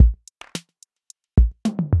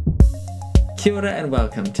Kia ora and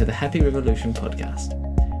welcome to the Happy Revolution podcast.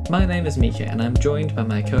 My name is Mika and I'm joined by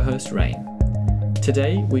my co-host Rain.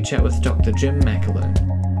 Today we chat with Dr. Jim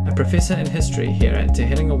McAloon, a professor in history here at Te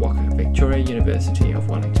Herenga Victoria University of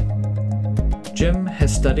Wellington. Jim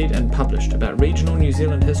has studied and published about regional New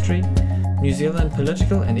Zealand history, New Zealand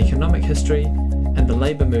political and economic history, and the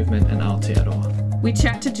labour movement in Aotearoa. We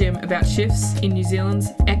chat to Jim about shifts in New Zealand's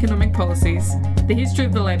economic policies, the history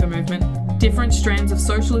of the labour movement, different strands of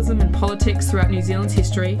socialism and politics throughout New Zealand's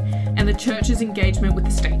history, and the church's engagement with the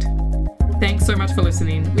state. Thanks so much for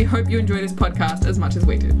listening. We hope you enjoy this podcast as much as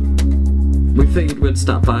we did. We figured we'd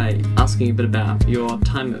start by asking a bit about your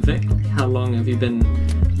time at Vic. How long have you been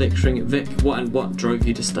lecturing at Vic? What drove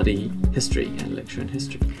you to study history and lecture in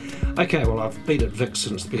history? Okay, well, I've been at Vic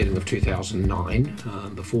since the beginning of 2009.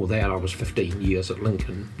 Before that, I was 15 years at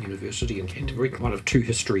Lincoln University in Canterbury. One of two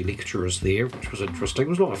history lecturers there, which was interesting. It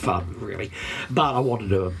was a lot of fun, really. But I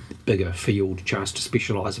wanted a bigger field, chance to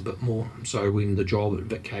specialise a bit more. So when the job at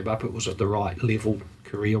Vic came up, it was at the right level,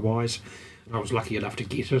 career-wise. I was lucky enough to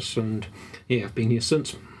get it, and yeah, I've been here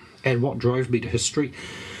since. And what drove me to history?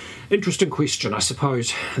 Interesting question. I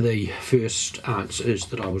suppose the first answer is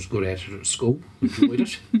that I was good at it at school, enjoyed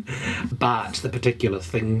it. But the particular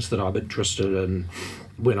things that I'm interested in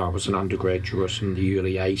when I was an undergraduate in the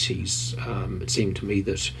early 80s, it seemed to me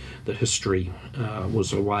that history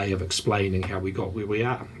was a way of explaining how we got where we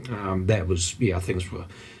are. Things were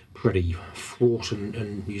pretty fraught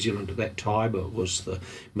in New Zealand at that time. It was the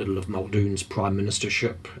middle of Muldoon's prime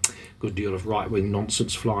ministership, good deal of right-wing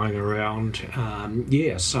nonsense flying around.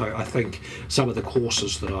 So I think some of the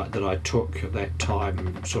courses that I took at that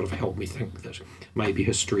time sort of helped me think that maybe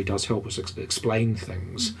history does help us explain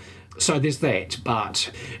things. So there's that, but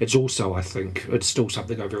it's also, I think, it's still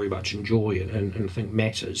something I very much enjoy and think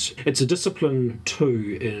matters. It's a discipline,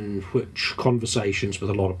 too, in which conversations with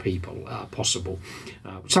a lot of people are possible.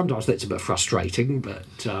 Sometimes that's a bit frustrating, but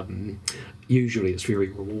usually it's very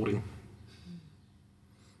rewarding.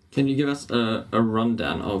 Can you give us a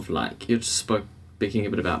rundown of, you just speaking a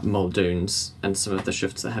bit about Muldoon's and some of the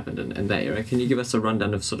shifts that happened in that era. Can you give us a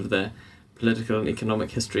rundown of sort of the political and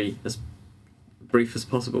economic history as brief as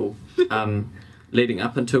possible, leading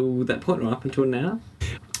up until that point or up until now?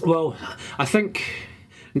 Well, I think,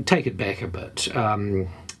 take it back a bit,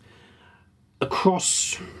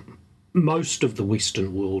 across most of the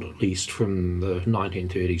Western world, at least from the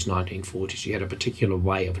 1930s, 1940s, you had a particular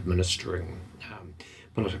way of administering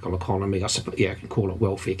political economy. I suppose, you can call it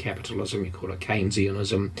welfare capitalism, you call it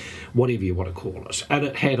Keynesianism, whatever you want to call it. And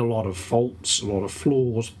it had a lot of faults, a lot of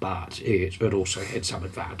flaws, but it also had some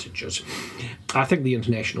advantages. I think the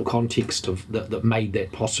international context that made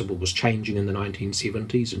that possible was changing in the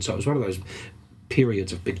 1970s, and so it was one of those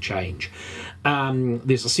periods of big change.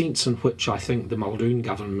 There's a sense in which I think the Muldoon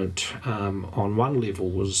government, on one level,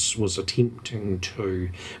 was attempting to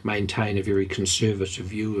maintain a very conservative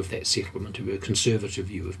view of that settlement, a very conservative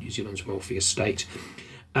view of New Zealand's welfare state.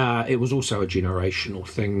 It was also a generational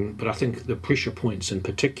thing, but I think the pressure points in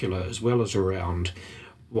particular, as well as around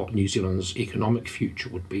what New Zealand's economic future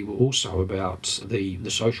would be, were also about the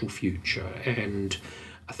social future. And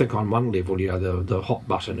I think on one level, the hot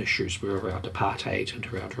button issues were around apartheid and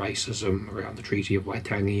around racism, around the Treaty of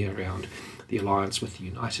Waitangi, around the alliance with the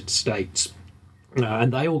United States.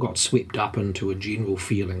 And they all got swept up into a general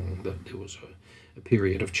feeling that there was a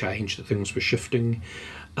period of change, that things were shifting.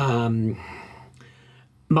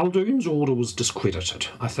 Muldoon's order was discredited,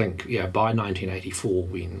 I think, by 1984,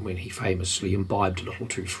 when he famously imbibed a little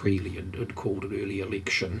too freely and called an early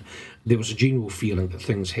election. There was a general feeling that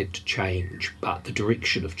things had to change, but the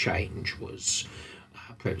direction of change was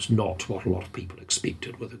perhaps not what a lot of people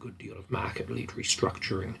expected, with a good deal of market-led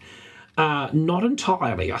restructuring. Not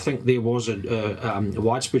entirely. I think there was a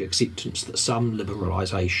widespread acceptance that some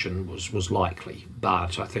liberalisation was likely,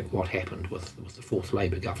 but I think what happened with the fourth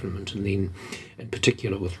Labour government, and then in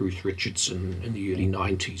particular with Ruth Richardson in the early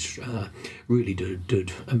 90s, really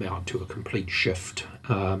did amount to a complete shift.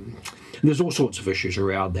 There's all sorts of issues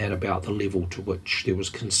around that, about the level to which there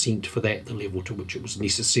was consent for that, the level to which it was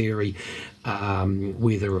necessary,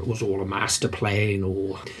 whether it was all a master plan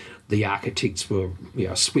or the architects were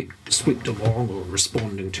swept along or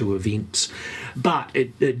responding to events. But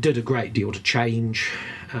it did a great deal to change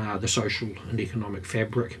the social and economic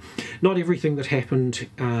fabric. Not everything that happened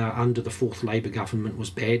under the fourth Labour government was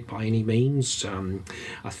bad by any means.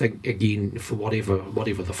 I think, again, for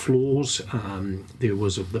whatever the flaws, there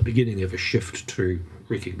was the beginning of a shift to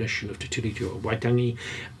recognition of Te Tiriti o Waitangi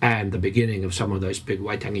and the beginning of some of those big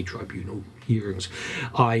Waitangi tribunal hearings.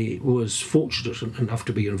 I was fortunate enough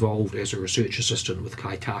to be involved as a research assistant with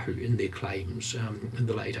Kai Tahu in their claims in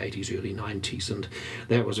the late 80s, early 90s, and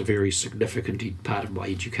that was a very significant part of my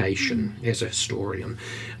education as a historian.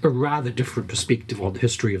 A rather different perspective on the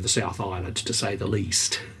history of the South Island, to say the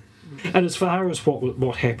least. And as far as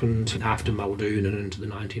what happened after Muldoon and into the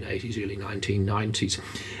 1980s, early 1990s,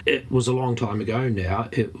 it was a long time ago now.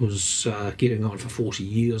 It was getting on for 40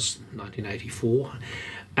 years, 1984.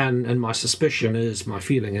 And my suspicion is, my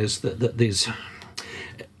feeling is that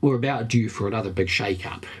we're about due for another big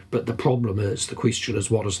shake-up. But the problem is, the question is,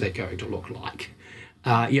 what is that going to look like?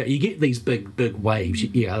 You get these big waves,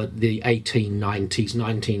 the 1890s,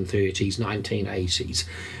 1930s, 1980s.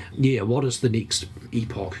 What is the next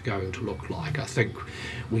epoch going to look like? I think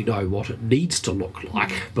we know what it needs to look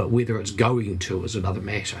like, but whether it's going to is another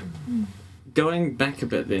matter. Going back a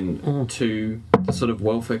bit then to the sort of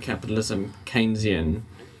welfare capitalism, Keynesian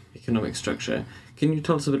economic structure, can you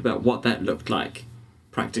tell us a bit about what that looked like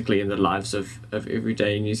practically in the lives of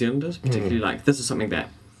everyday New Zealanders? Particularly like, this is something that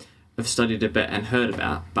I've studied a bit and heard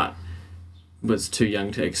about, but was too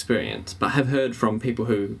young to experience, but have heard from people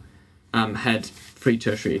who had free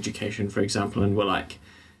tertiary education, for example, and were like,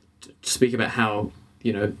 to speak about how,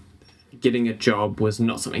 getting a job was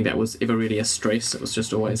not something that was ever really a stress. It was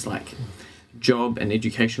just always like job and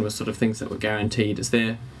education was sort of things that were guaranteed. Is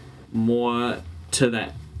there more to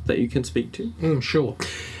that you can speak to? Sure.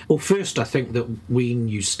 Well, first, I think that when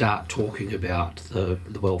you start talking about the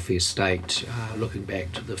welfare state, looking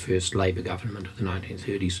back to the first Labour government of the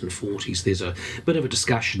 1930s and 40s, there's a bit of a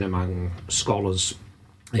discussion among scholars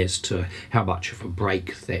as to how much of a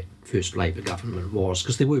break that first Labour government was,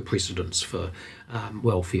 because there were precedents for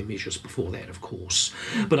welfare measures before that, of course.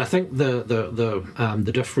 But I think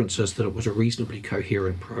the difference is that it was a reasonably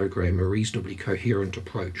coherent program, a reasonably coherent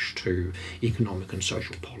approach to economic and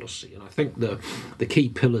social policy. And I think the key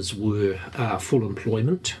pillars were full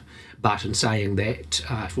employment, but in saying that,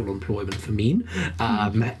 full employment for men,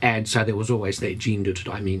 and so there was always that gendered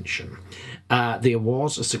dimension. There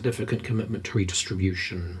was a significant commitment to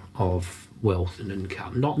redistribution of wealth and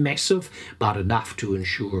income, not massive, but enough to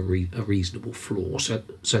ensure a reasonable floor. So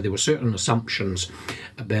there were certain assumptions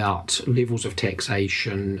about levels of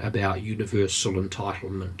taxation, about universal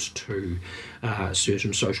entitlement to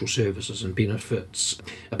certain social services and benefits,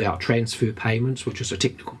 about transfer payments, which is a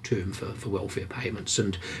technical term for welfare payments,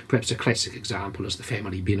 and perhaps a classic example is the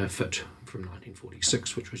family benefit from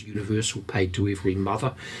 1946, which was universal, paid to every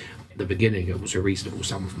mother. At the beginning it was a reasonable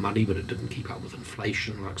sum of money, but it didn't keep up with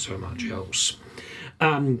inflation like so much else.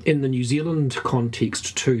 In the New Zealand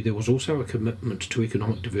context too, there was also a commitment to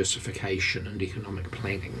economic diversification and economic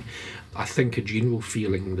planning. I think a general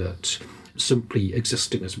feeling that simply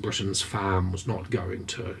existing as Britain's farm was not going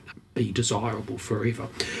to be desirable forever.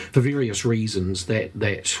 For various reasons,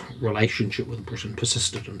 that relationship with Britain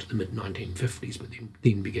persisted into the mid-1950s, but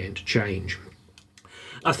then began to change.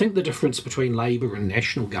 I think the difference between Labour and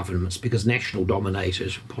national governments, because national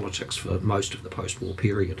dominated politics for most of the post-war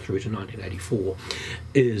period through to 1984,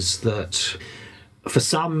 is that for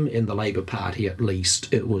some in the Labour Party at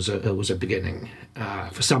least, it was a beginning.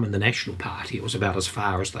 For some in the National Party, it was about as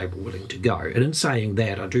far as they were willing to go. And in saying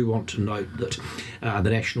that, I do want to note that the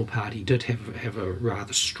National Party did have a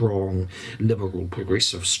rather strong liberal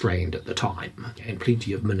progressive strand at the time, and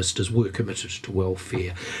plenty of ministers were committed to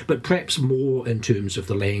welfare, but perhaps more in terms of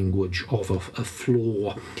the language of a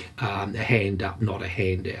floor, a hand up, not a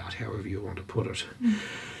handout, however you want to put it.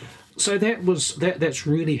 So that's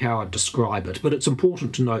really how I'd describe it. But it's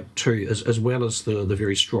important to note too, as well as the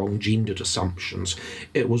very strong gendered assumptions,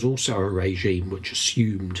 it was also a regime which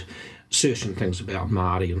assumed certain things about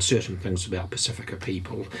Māori and certain things about Pacifica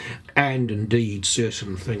people, and indeed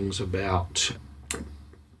certain things about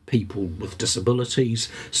people with disabilities.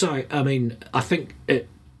 So, I mean, I think it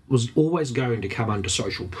was always going to come under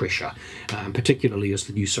social pressure, particularly as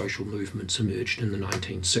the new social movements emerged in the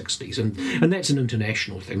 1960s. And that's an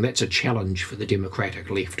international thing. That's a challenge for the democratic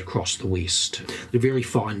left across the West. The very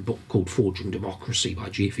fine book called Forging Democracy by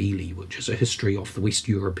Jeff Ely, which is a history of the West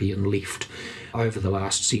European left over the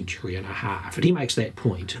last century and a half. And he makes that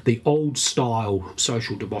point. The old style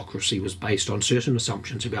social democracy was based on certain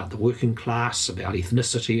assumptions about the working class, about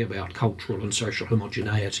ethnicity, about cultural and social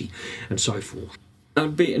homogeneity, and so forth. I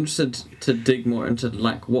would be interested to dig more into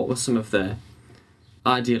like what were some of the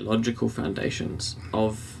ideological foundations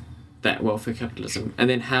of that welfare capitalism, and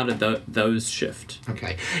then how did those shift?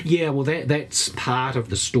 Okay, yeah, well, that's part of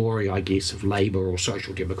the story, I guess, of Labour or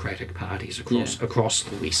social democratic parties across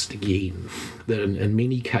the West again. That in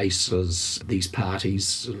many cases, these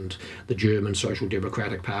parties, and the German Social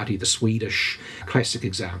Democratic Party, the Swedish, classic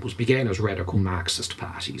examples, began as radical Marxist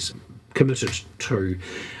parties, committed to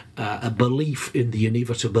a belief in the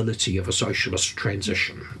inevitability of a socialist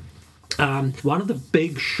transition. One of the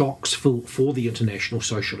big shocks for the international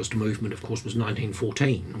socialist movement, of course, was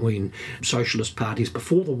 1914, when socialist parties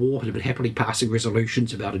before the war had been happily passing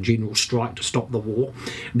resolutions about a general strike to stop the war.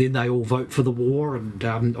 And then they all vote for the war, and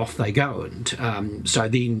off they go. And so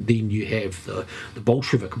then you have the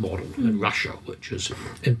Bolshevik model in Russia, which is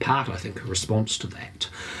in part, I think, a response to that.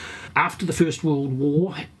 After the First World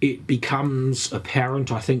War, it becomes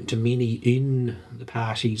apparent, I think, to many in the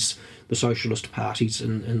parties, the socialist parties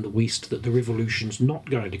in the West, that the revolution's not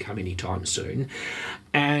going to come anytime soon.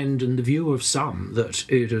 And in the view of some, that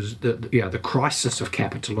it is the crisis of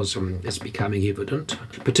capitalism is becoming evident,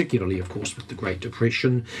 particularly, of course, with the Great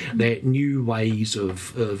Depression, that new ways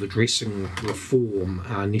of addressing reform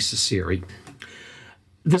are necessary.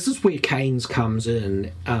 This is where Keynes comes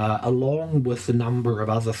in, along with a number of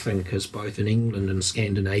other thinkers, both in England and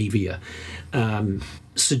Scandinavia,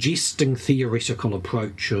 suggesting theoretical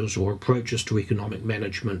approaches or approaches to economic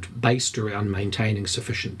management based around maintaining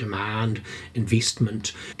sufficient demand,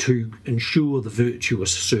 investment, to ensure the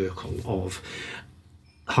virtuous circle of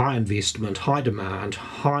high investment, high demand,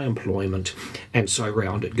 high employment, and so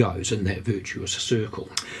round it goes in that virtuous circle.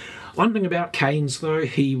 One thing about Keynes, though,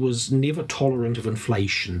 he was never tolerant of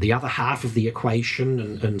inflation. The other half of the equation,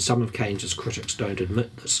 and some of Keynes's critics don't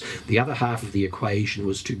admit this, the other half of the equation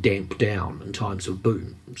was to damp down in times of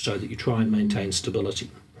boom, so that you try and maintain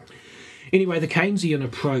stability. Anyway, the Keynesian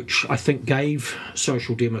approach, I think, gave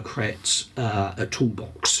Social Democrats a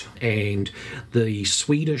toolbox, and the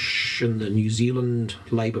Swedish and the New Zealand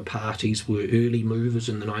Labour parties were early movers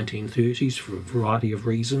in the 1930s for a variety of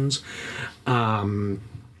reasons.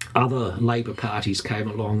 Other Labour parties came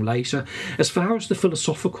along later. As far as the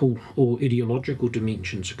philosophical or ideological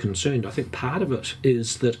dimensions are concerned, I think part of it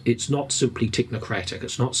is that it's not simply technocratic,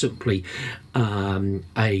 it's not simply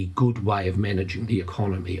a good way of managing the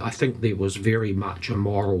economy. I think there was very much a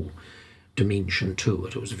moral dimension to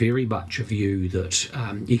it. It was very much a view that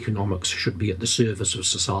economics should be at the service of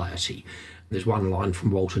society. There's one line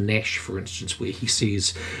from Walter Nash, for instance, where he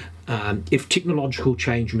says, if technological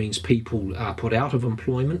change means people are put out of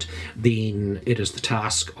employment, then it is the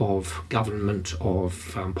task of government, of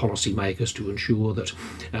policymakers to ensure that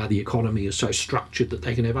the economy is so structured that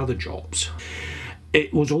they can have other jobs.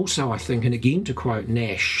 It was also, I think, and again to quote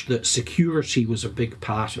Nash, that security was a big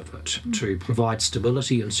part of it, to provide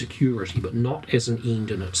stability and security, but not as an end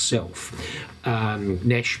in itself.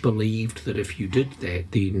 Nash believed that if you did that,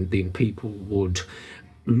 then people would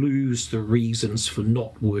lose the reasons for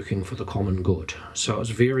not working for the common good. So it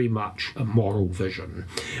was very much a moral vision.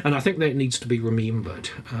 And I think that needs to be remembered.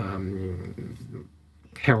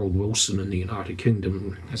 Harold Wilson in the United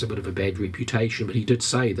Kingdom has a bit of a bad reputation, but he did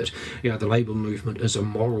say that the Labour movement is a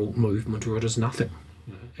moral movement or it is nothing.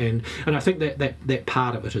 And I think that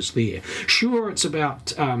part of it is there. Sure, it's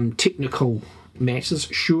about technical matters.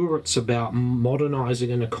 Sure, it's about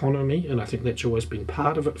modernising an economy, and I think that's always been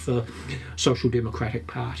part of it for social democratic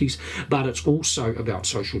parties, but it's also about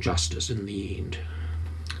social justice in the end.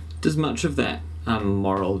 Does much of that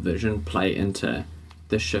moral vision play into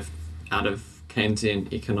the shift out of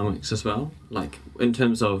Keynesian economics as well? Like, in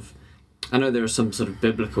terms of, I know there are some sort of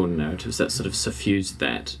biblical narratives that sort of suffused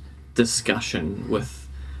that discussion with,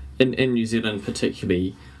 in New Zealand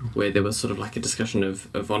particularly, where there was sort of like a discussion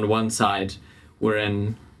of on one side we're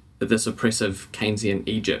in this oppressive Keynesian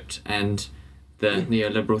Egypt and the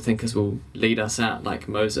neoliberal thinkers will lead us out like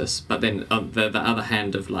Moses, but then on the other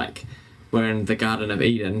hand of like we're in the Garden of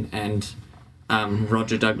Eden and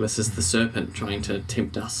Roger Douglas is the serpent trying to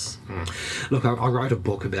tempt us. Look, I wrote a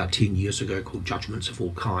book about 10 years ago called Judgments of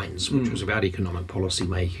All Kinds, which was about economic policy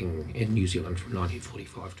making in New Zealand from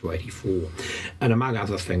 1945 to 84. And among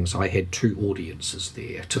other things, I had two audiences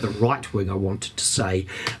there. To the right wing, I wanted to say,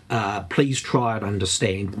 please try and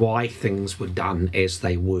understand why things were done as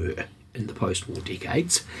they were in the post-war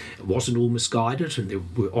decades. It wasn't all misguided and there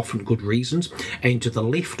were often good reasons. And to the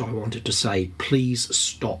left, I wanted to say, please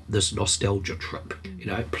stop this nostalgia trip.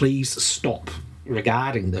 Please stop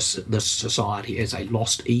regarding this society as a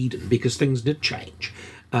lost Eden, because things did change.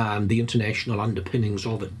 The international underpinnings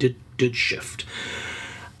of it did shift.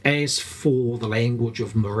 As for the language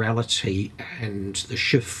of morality and the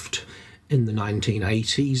shift in the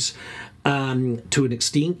 1980s, To an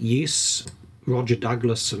extent, yes. Roger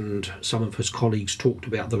Douglas and some of his colleagues talked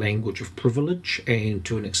about the language of privilege, and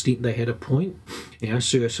to an extent they had a point.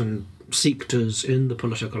 Certain sectors in the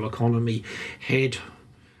political economy had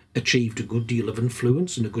achieved a good deal of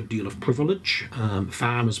influence and a good deal of privilege.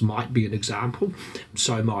 Farmers might be an example,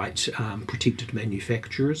 so might protected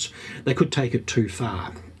manufacturers. They could take it too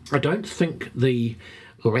far. I don't think the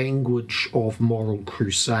language of moral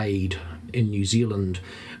crusade in New Zealand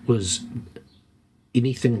was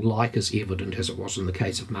anything like as evident as it was in the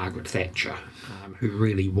case of Margaret Thatcher, who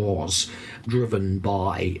really was driven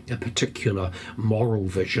by a particular moral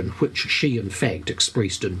vision, which she in fact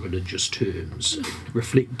expressed in religious terms,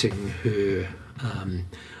 reflecting her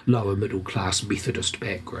lower middle class Methodist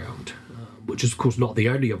background. Which is, of course, not the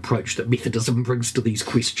only approach that Methodism brings to these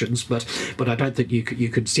questions, but I don't think you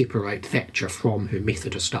could separate Thatcher from her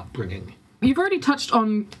Methodist upbringing. You've already touched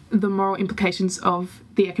on the moral implications of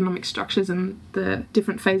the economic structures and the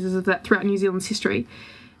different phases of that throughout New Zealand's history.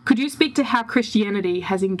 Could you speak to how Christianity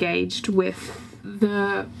has engaged with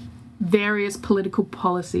the various political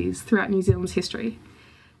policies throughout New Zealand's history?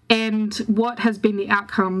 And what has been the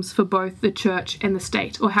outcomes for both the church and the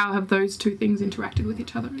state? Or how have those two things interacted with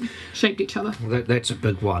each other and shaped each other? Well, that's a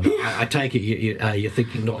big one. I take it you're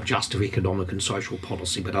thinking not just of economic and social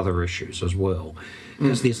policy, but other issues as well.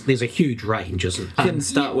 Because there's a huge range, isn't there? We can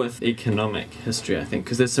start with economic history, I think,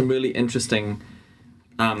 because there's some really interesting,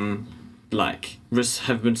 have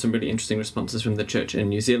been some really interesting responses from the church in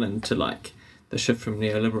New Zealand to, the shift from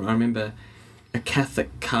neoliberal. I remember a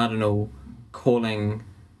Catholic cardinal calling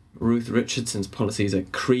Ruth Richardson's policies a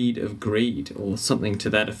creed of greed or something to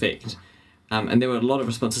that effect. And there were a lot of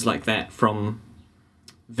responses like that from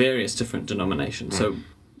various different denominations.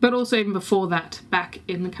 But also even before that, back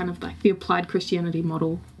in the kind of the applied Christianity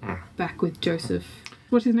model, back with Joseph...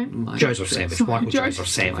 What's his name? Joseph Savage. Joseph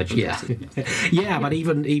Savage, yeah. Yeah, but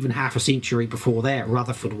even half a century before that,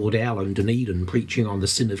 Rutherford Wood-Allen and Dunedin preaching on the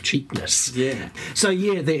sin of cheapness. Yeah. So,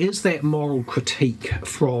 yeah, there is that moral critique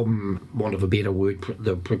from, want of a better word,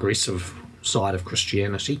 the progressive side of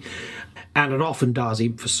Christianity. And it often does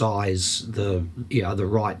emphasise the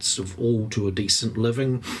rights of all to a decent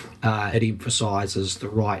living. It emphasises the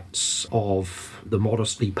rights of the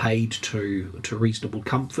modestly paid to reasonable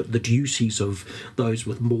comfort, the duties of those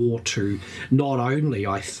with more to not only,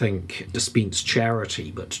 I think, dispense charity,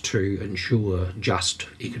 but to ensure just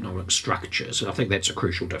economic structures. And I think that's a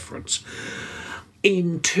crucial difference.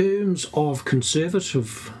 In terms of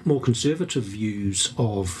more conservative views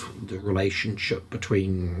of the relationship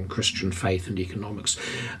between Christian faith and economics,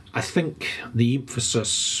 I think the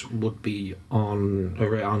emphasis would be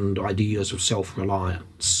around ideas of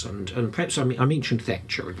self-reliance. And perhaps I mentioned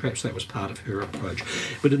Thatcher, and perhaps that was part of her approach.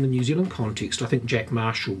 But in the New Zealand context, I think Jack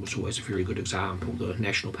Marshall was always a very good example, the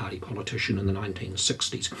National Party politician in the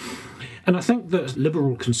 1960s. And I think that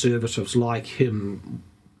liberal conservatives like him,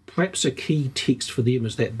 perhaps a key text for them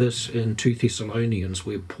is that bit in 2 Thessalonians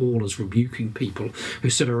where Paul is rebuking people who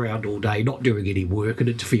sit around all day not doing any work and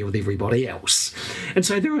interfere with everybody else. And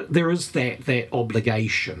so there is that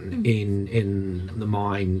obligation in the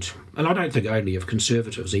mind, and I don't think only of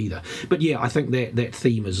conservatives either, but yeah, I think that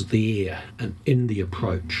theme is there in the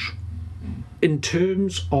approach. In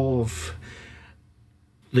terms of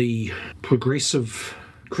the progressive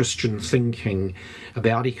Christian thinking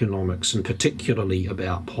about economics, and particularly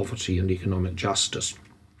about poverty and economic justice,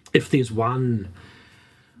 if there's one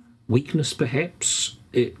weakness perhaps,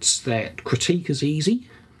 it's that critique is easy,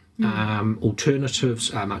 alternatives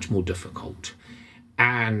are much more difficult.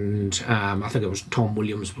 And I think it was Tom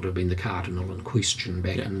Williams would have been the cardinal in question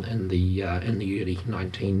back in the early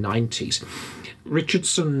 1990s.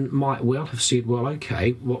 Richardson might well have said, well,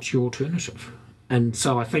 okay, what's your alternative? And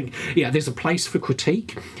so I think, there's a place for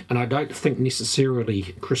critique, and I don't think necessarily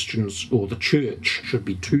Christians or the church should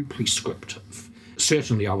be too prescriptive.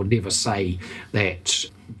 Certainly I would never say that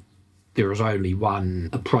there is only one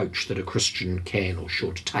approach that a Christian can or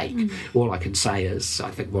should take. All I can say is,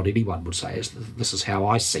 I think what anyone would say is, this is how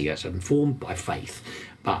I see it, informed by faith,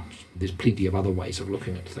 but there's plenty of other ways of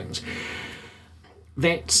looking at things.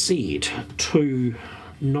 That said, to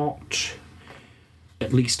not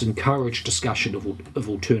at least encourage discussion of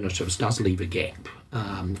alternatives does leave a gap.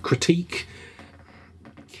 Critique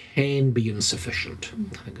can be insufficient,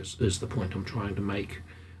 I think is the point I'm trying to make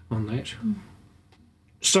on that.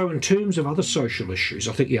 So in terms of other social issues,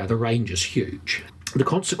 I think, the range is huge. The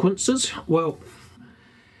consequences, well,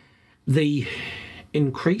 the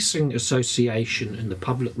increasing association in the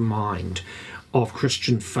public mind of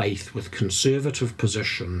Christian faith with conservative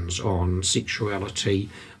positions on sexuality,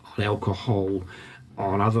 on alcohol,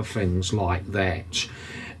 on other things like that,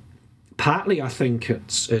 Partly I think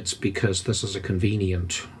it's because this is a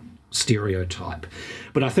convenient stereotype,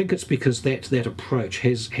 but I think it's because that approach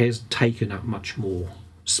has taken up much more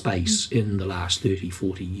space in the last 30,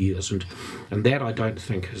 40 years, and that I don't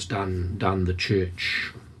think has done the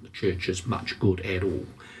church as much good at all.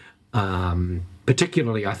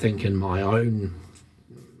 Particularly, I think, in my own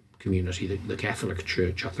community, the Catholic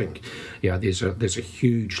Church, I think, there's a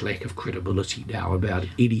huge lack of credibility now about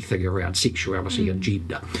anything around sexuality and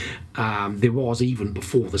gender. There was even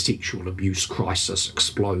before the sexual abuse crisis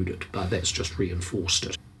exploded, but that's just reinforced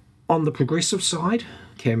it. On the progressive side,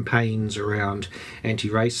 campaigns around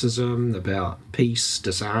anti-racism, about peace,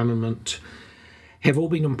 disarmament, have all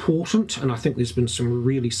been important, and I think there's been some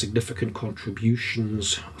really significant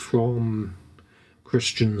contributions from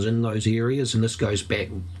Christians in those areas, and this goes back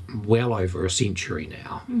well over a century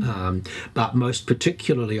now. But most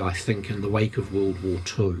particularly, I think, in the wake of World War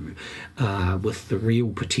II, with the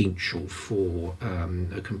real potential for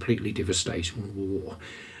a completely devastating war,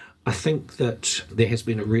 I think that there has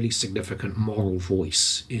been a really significant moral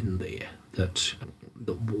voice in there that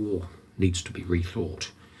war needs to be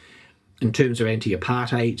rethought. In terms of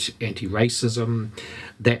anti-apartheid, anti-racism,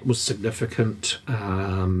 that was significant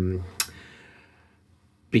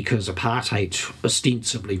because apartheid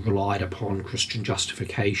ostensibly relied upon Christian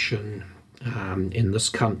justification. In this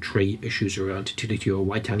country, issues around Te Tiriti o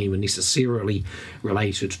Waitangi were necessarily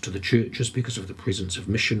related to the churches because of the presence of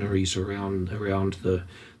missionaries around the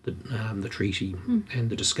treaty and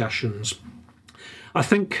the discussions. I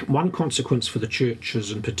think one consequence for the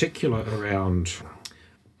churches in particular around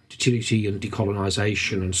Te Tiriti and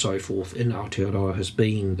decolonisation and so forth in Aotearoa has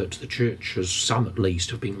been that the churches, some at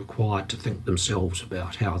least, have been required to think themselves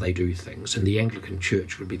about how they do things, and the Anglican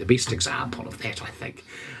Church would be the best example of that, I think.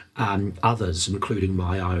 Others, including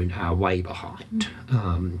my own, are way behind.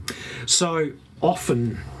 So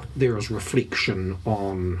often there is reflection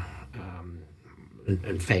on,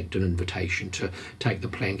 in fact, an invitation to take the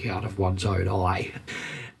plank out of one's own eye.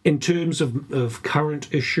 In terms of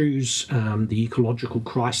current issues, the ecological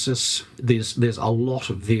crisis, there's a lot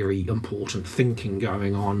of very important thinking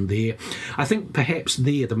going on there. I think perhaps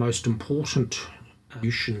the most important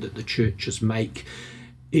contribution that the churches make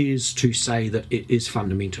is to say that it is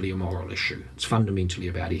fundamentally a moral issue. It's fundamentally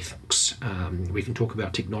about ethics. We can talk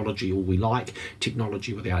about technology all we like.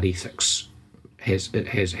 Technology without ethics has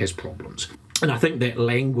problems. And I think that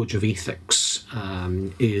language of ethics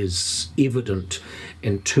is evident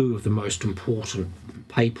in two of the most important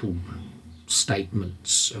papal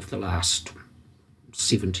statements of the last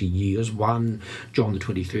 70 years. One, John the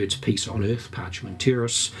 23rd's Peace on Earth, Pacem in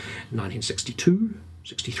Terris,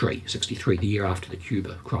 1963, the year after the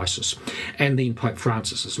Cuba crisis, and then Pope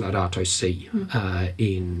Francis's Laudato Si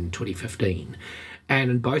in 2015. And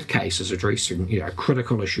in both cases addressing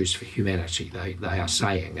critical issues for humanity, they are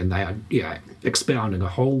saying, and they are expounding a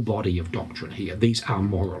whole body of doctrine here. These are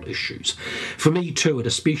moral issues. For me too, and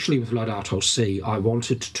especially with Laudato Si, I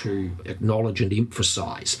wanted to acknowledge and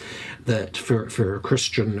emphasise that for a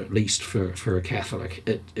Christian, at least for a Catholic,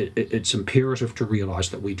 it's imperative to realise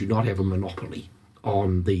that we do not have a monopoly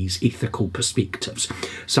on these ethical perspectives.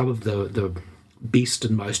 Some of the best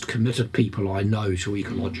and most committed people I know to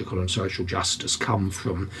ecological and social justice come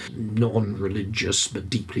from non-religious but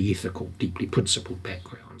deeply ethical, deeply principled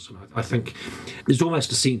backgrounds. And I think there's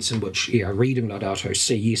almost a sense in which, reading Laudato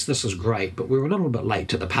Si, yes, this is great, but we're a little bit late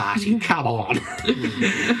to the party. Come on.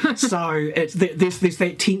 So there's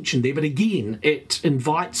that tension there. But again, it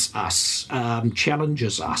invites us,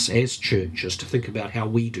 challenges us as churches to think about how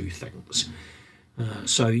we do things.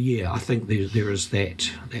 I think there is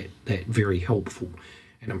that very helpful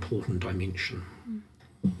and important dimension.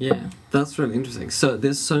 Yeah, that's really interesting. So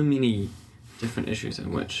there's so many different issues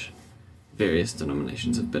in which various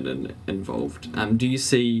denominations have been involved. Do you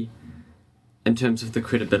see, in terms of the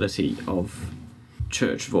credibility of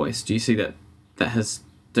church voice, do you see that has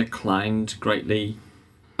declined greatly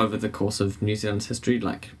over the course of New Zealand's history,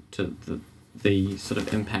 like to the sort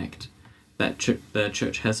of impact that the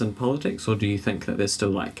church has in politics, or do you think that there's still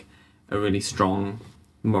like a really strong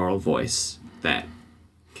moral voice that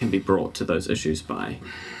can be brought to those issues by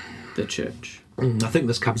the church? I think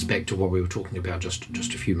this comes back to what we were talking about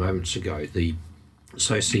just a few moments ago, the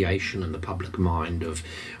association in the public mind of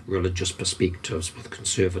religious perspectives with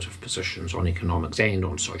conservative positions on economics and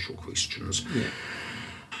on social questions. Yeah.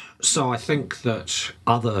 So I think that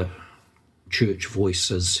other church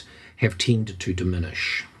voices have tended to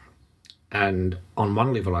diminish. And on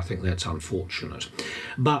one level, I think that's unfortunate.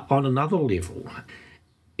 But on another level,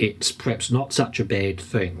 it's perhaps not such a bad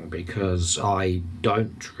thing, because I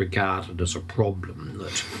don't regard it as a problem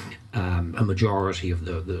that a majority of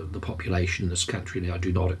the population in this country now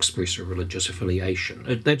do not express a religious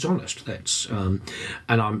affiliation. That's honest. That's and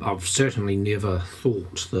I've certainly never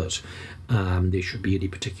thought that there should be any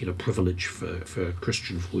particular privilege for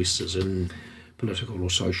Christian voices in political or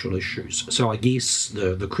social issues. So I guess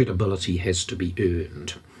the credibility has to be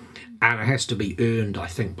earned. And it has to be earned, I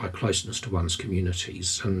think, by closeness to one's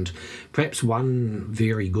communities. And perhaps one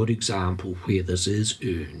very good example where this is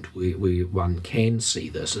earned, where one can see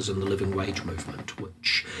this, is in the living wage movement,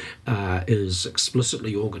 which is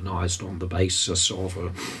explicitly organised on the basis of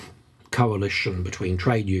a coalition between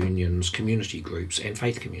trade unions, community groups and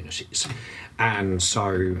faith communities. And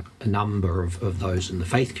so a number of those in the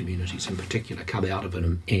faith communities in particular come out of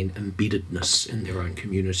an embeddedness in their own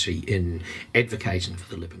community in advocating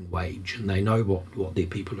for the living wage, and they know what their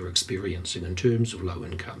people are experiencing in terms of low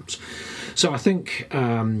incomes. So I think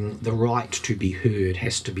the right to be heard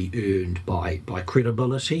has to be earned by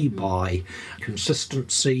credibility, by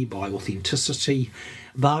consistency, by authenticity,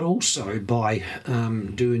 but also by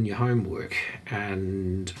doing your homework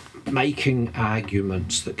and making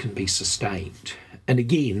arguments that can be sustained. And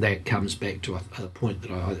again, that comes back to a point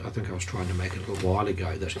that I think I was trying to make a little while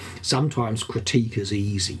ago, that sometimes critique is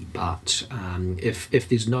easy, but if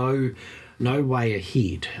there's no way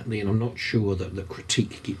ahead, then I'm not sure that the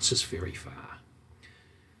critique gets us very far.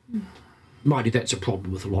 Mind you, that's a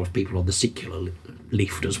problem with a lot of people on the secular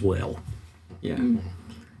left as well. Yeah.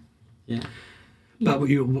 Yeah. But were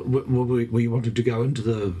you wanting to go into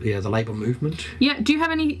the Labour movement? Yeah. Do you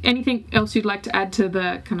have anything else you'd like to add to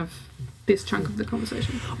the kind of this chunk of the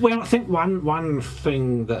conversation? Well, I think one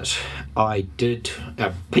thing that I did,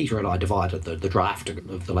 Peter and I divided the drafting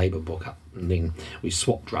of the Labour book up, and then we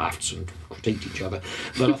swapped drafts and critiqued each other.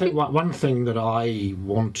 But I think one thing that I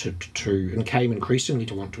wanted to, and came increasingly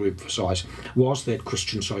to want to emphasise, was that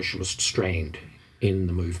Christian socialist strand in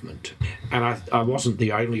the movement. And I wasn't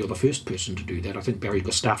the only or the first person to do that. I think Barry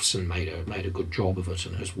Gustafson made a good job of it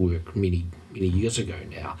in his work many years ago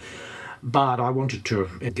now. But I wanted to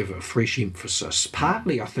give a fresh emphasis,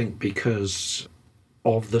 partly I think because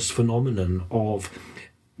of this phenomenon of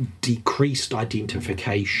decreased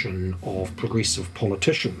identification of progressive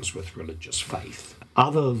politicians with religious faith.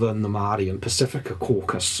 Other than the Māori and Pacifica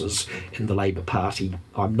caucuses in the Labour Party,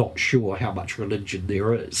 I'm not sure how much religion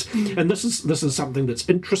there is. And this is something that's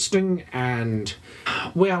interesting, and,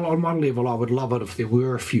 well, on one level I would love it if there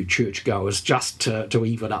were a few churchgoers just to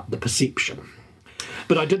even up the perception.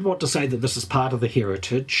 But I did want to say that this is part of the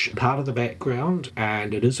heritage, part of the background,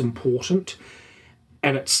 and it is important,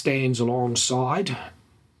 and it stands alongside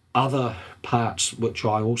other parts which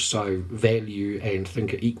I also value and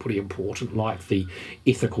think are equally important, like the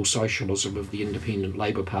ethical socialism of the Independent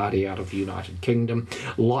Labour Party out of the United Kingdom,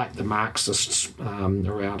 like the Marxists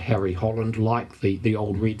around Harry Holland, like the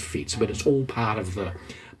old Red Feds. But it's all part of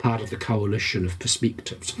the coalition of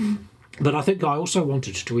perspectives. But I think I also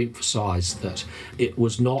wanted to emphasise that it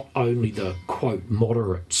was not only the, quote,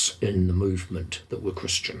 moderates in the movement that were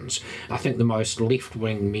Christians. I think the most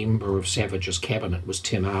left-wing member of Savage's cabinet was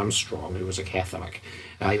Tim Armstrong, who was a Catholic.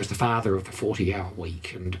 He was the father of the 40-hour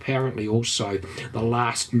week, and apparently also the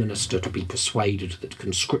last minister to be persuaded that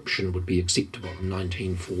conscription would be acceptable in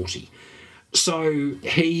 1940. So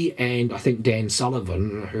he and I think Dan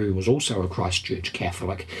Sullivan, who was also a Christchurch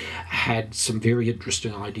Catholic, had some very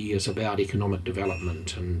interesting ideas about economic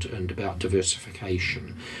development and about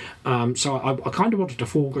diversification. So I kind of wanted to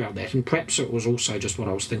foreground that, and perhaps it was also just what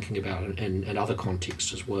I was thinking about in other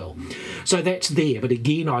contexts as well. So that's there, but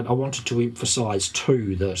again I wanted to emphasise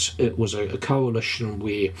too that it was a coalition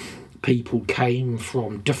where people came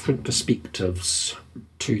from different perspectives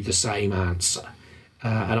to the same answer.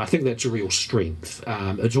 And I think that's a real strength.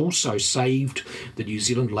 It's also saved the New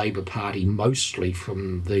Zealand Labour Party mostly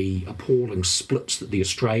from the appalling splits that the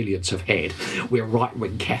Australians have had, where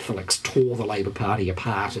right-wing Catholics tore the Labour Party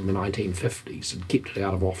apart in the 1950s and kept it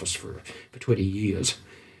out of office for 20 years.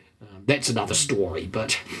 That's another story,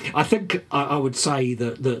 but I think I would say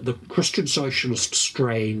that the Christian socialist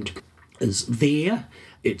strand is there,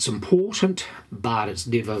 it's important, but it's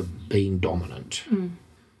never been dominant.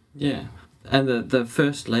 Yeah. And the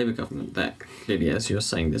first Labour government, that clearly, as you're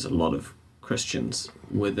saying, there's a lot of Christians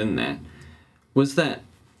within that. Was that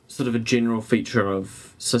sort of a general feature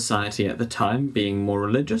of society at the time, being more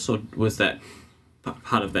religious, or was that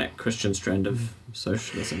part of that Christian strand of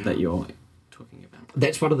socialism that you're talking about?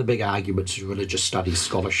 That's one of the big arguments in religious studies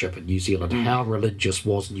scholarship in New Zealand. How religious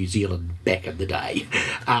was New Zealand back in the day?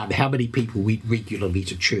 How many people went regularly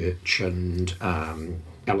to church, and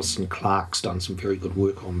Alison Clark's done some very good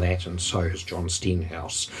work on that, and so has John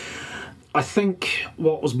Stenhouse. I think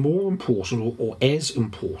what was more important, or as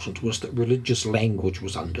important, was that religious language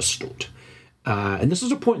was understood. And this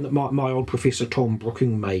is a point that my old professor Tom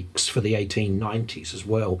Brooking makes for the 1890s as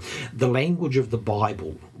well. The language of the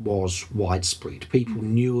Bible was widespread. People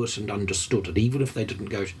knew it and understood it, even if they didn't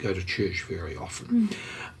go to church very often.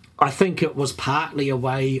 I think it was partly a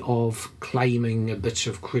way of claiming a bit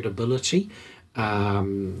of credibility.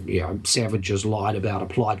 Savage's line about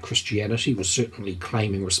applied Christianity was certainly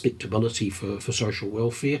claiming respectability for social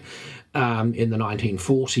welfare. In the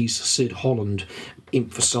 1940s, Sid Holland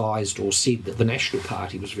emphasised or said that the National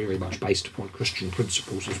Party was very much based upon Christian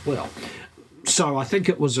principles as well. So I think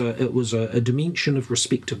it was a dimension of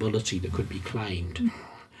respectability that could be claimed.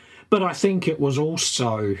 But I think it was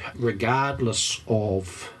also, regardless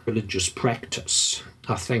of religious practice,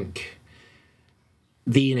 I think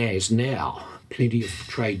then as now, plenty of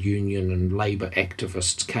trade union and labour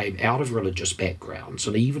activists came out of religious backgrounds,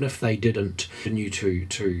 and even if they didn't continue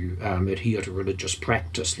to adhere to religious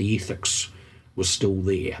practice, the ethics was still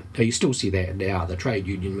there. Now, you still see that now. The trade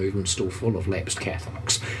union movement's still full of lapsed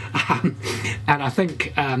Catholics. And I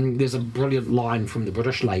think there's a brilliant line from the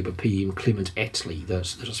British Labour PM, Clement Attlee,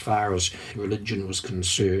 that as far as religion was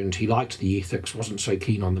concerned, he liked the ethics, wasn't so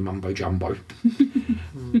keen on the mumbo-jumbo.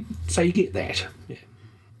 So you get that. Yeah.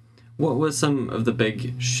 What were some of the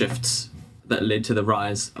big shifts that led to the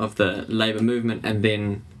rise of the Labour movement and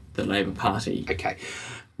then the Labour Party? Okay.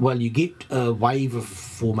 Well, you get a wave of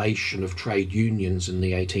formation of trade unions in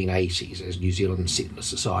the 1880s as New Zealand settler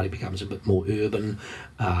society becomes a bit more urban,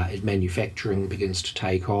 as manufacturing begins to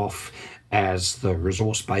take off, as the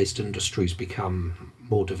resource-based industries become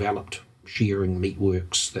more developed, shearing,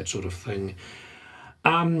 meatworks, that sort of thing.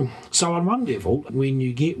 So on one level, when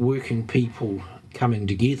you get working people coming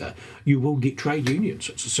together, you will get trade unions.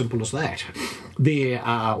 It's as simple as that. There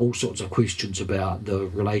are all sorts of questions about the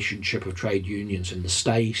relationship of trade unions in the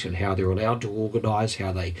state and how they're allowed to organise,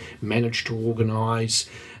 how they manage to organise.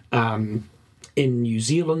 In New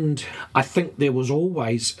Zealand, I think there was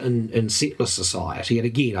always in settler society, and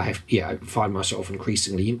again, I find myself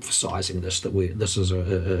increasingly emphasising this, that this is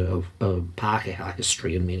a Pākehā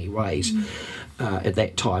history in many ways, at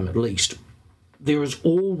that time at least. There is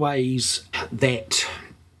always that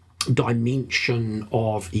dimension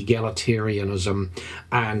of egalitarianism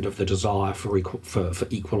and of the desire for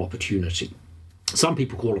equal opportunity. Some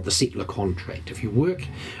people call it the settler contract. If you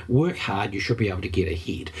work hard, you should be able to get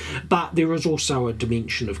ahead. But there is also a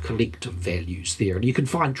dimension of collective values there, and you can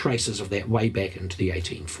find traces of that way back into the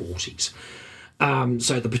 1840s.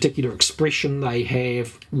 So the particular expression they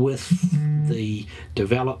have with the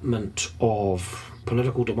development of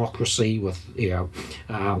political democracy, with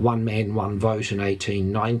one man, one vote in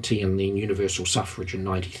 1890 and then universal suffrage in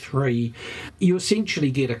 93, you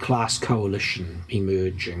essentially get a class coalition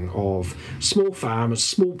emerging of small farmers,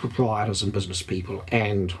 small proprietors and business people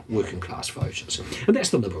and working class voters. And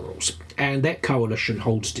that's the Liberals. And that coalition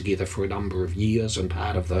holds together for a number of years, and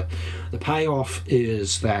part of the payoff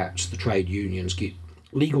is that the trade unions get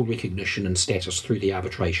legal recognition and status through the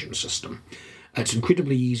arbitration system. It's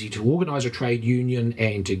incredibly easy to organise a trade union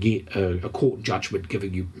and to get a court judgment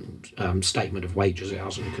giving you statement of wages,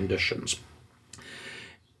 hours and conditions.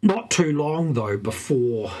 Not too long, though,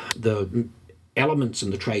 before the elements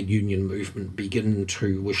in the trade union movement begin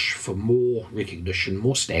to wish for more recognition,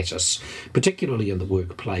 more status, particularly in the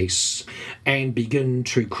workplace, and begin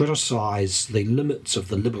to criticise the limits of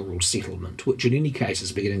the liberal settlement, which in any case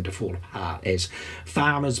is beginning to fall apart as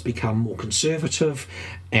farmers become more conservative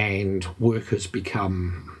and workers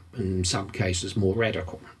become, in some cases, more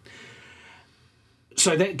radical.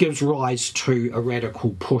 So that gives rise to a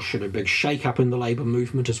radical push and a big shake-up in the labour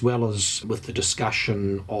movement, as well as with the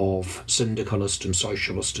discussion of syndicalist and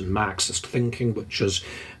socialist and Marxist thinking, which is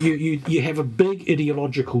you have a big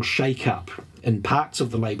ideological shake-up in parts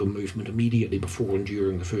of the labour movement immediately before and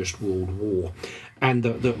during the First World War. And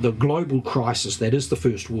the global crisis that is the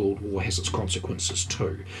First World War has its consequences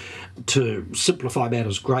too. To simplify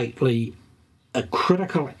matters greatly, a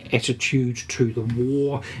critical attitude to the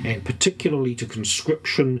war and particularly to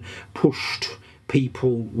conscription pushed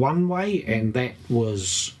people one way, and that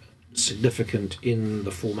was significant in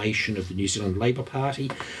the formation of the New Zealand Labour Party.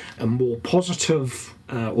 A more positive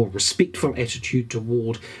or respectful attitude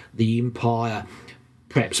toward the empire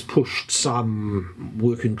perhaps pushed some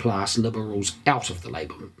working class liberals out of the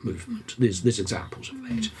labour movement. There's examples of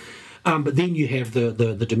that. But then you have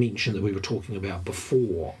the dimension that we were talking about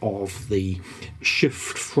before of the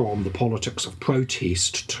shift from the politics of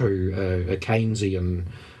protest to a Keynesian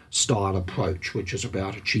style approach, which is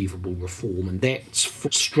about achievable reform, and that's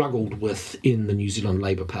struggled with in the New Zealand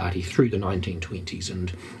Labour Party through the 1920s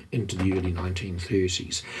and into the early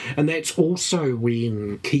 1930s. And that's also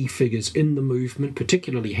when key figures in the movement,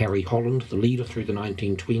 particularly Harry Holland, the leader through the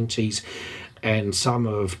 1920s, and some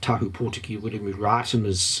of Tahu Pōtiki Wiremu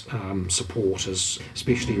Ratana's supporters,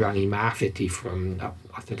 especially Rangi Mawhiti from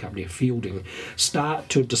up near Fielding, start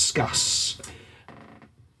to discuss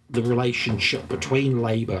the relationship between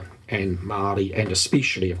Labour and Māori, and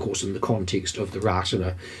especially, of course, in the context of the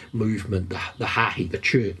Ratana movement, the Hahi, the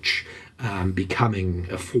church, becoming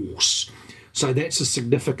a force. So that's a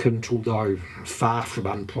significant, although far from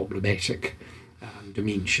unproblematic,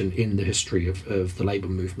 dimension in the history of the labour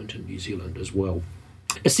movement in New Zealand as well.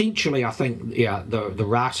 Essentially, I think, the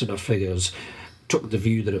Ratana figures took the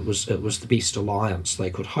view that it was the best alliance they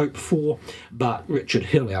could hope for, but Richard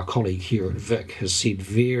Hill, our colleague here at Vic, has said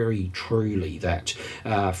very truly that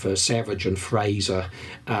for Savage and Fraser,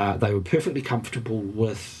 they were perfectly comfortable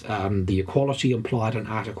with the equality implied in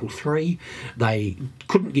Article 3. They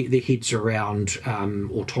couldn't get their heads around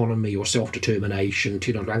autonomy or self-determination,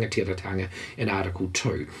 tino rangatiratanga, in Article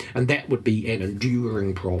 2, and that would be an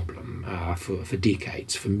enduring problem for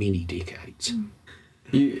decades, for many decades.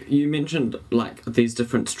 You mentioned like these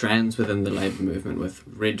different strands within the labour movement with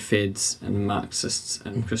Red Feds and Marxists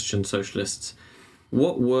and Christian Socialists.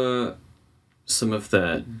 What were some of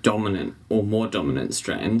the dominant or more dominant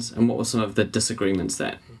strands, and what were some of the disagreements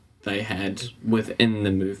that they had within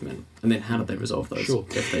the movement? And then how did they resolve those,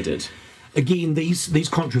 if they did? Again, these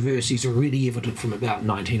controversies are really evident from about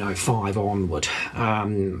 1905 onward.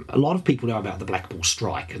 A lot of people know about the Black Ball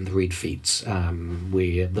Strike and the Red Feds,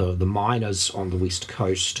 where the miners on the West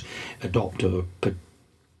Coast adopt a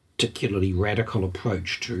particularly radical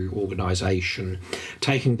approach to organisation,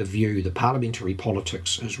 taking the view that parliamentary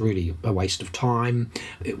politics is really a waste of time.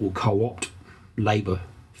 It will co-opt labour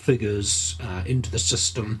figures into the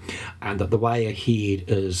system, and that the way ahead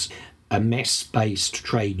is a mass-based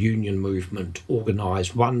trade union movement,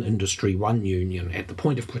 organised one industry, one union at the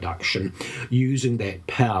point of production, using that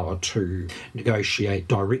power to negotiate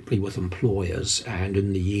directly with employers and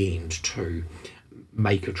in the end to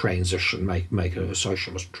make a transition, make a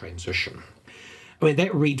socialist transition. I mean,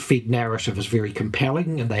 that Red Fed narrative is very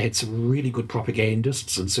compelling, and they had some really good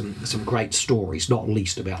propagandists and some great stories, not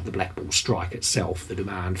least about the Black Ball Strike itself, the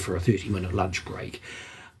demand for a 30-minute lunch break.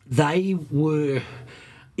 They were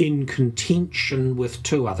in contention with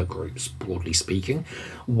two other groups, broadly speaking.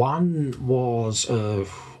 One was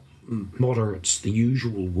moderates, the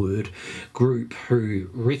usual word, group who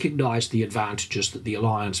recognised the advantages that the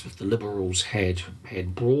alliance with the Liberals had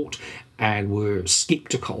brought and were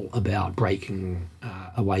sceptical about breaking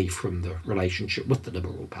away from the relationship with the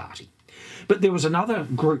Liberal Party. But there was another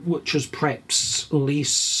group which is perhaps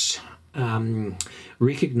less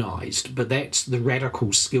recognised, but that's the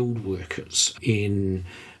radical skilled workers in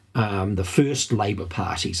the first Labour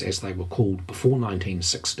parties, as they were called, before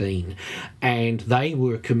 1916, and they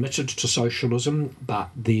were committed to socialism, but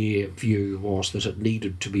their view was that it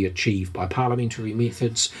needed to be achieved by parliamentary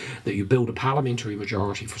methods, that you build a parliamentary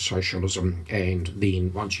majority for socialism, and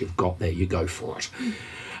then once you've got that, you go for it.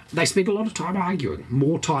 They spent a lot of time arguing,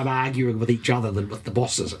 more time arguing with each other than with the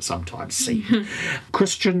bosses, it sometimes seemed.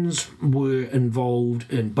 Christians were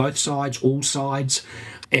involved in both sides, all sides,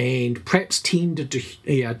 and perhaps tended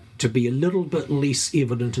to be a little bit less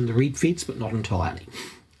evident in the Red Feds, but not entirely.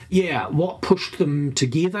 Yeah, what pushed them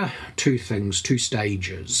together? Two things, two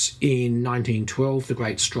stages. In 1912, the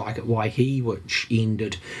Great Strike at Waihi, which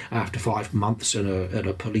ended after 5 months in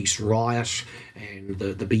a police riot and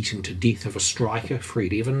the beating to death of a striker,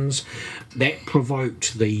 Fred Evans. That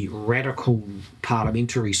provoked the radical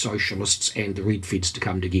parliamentary socialists and the Red Feds to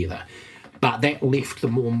come together. But that left the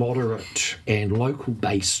more moderate and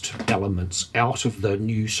local-based elements out of the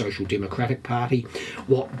new Social Democratic Party.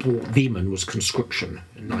 What brought them in was conscription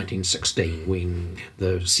in 1916, when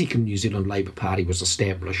the second New Zealand Labour Party was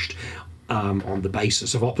established on the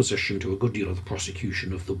basis of opposition to a good deal of the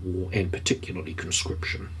prosecution of the war, and particularly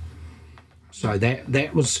conscription. So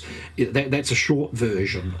that's a short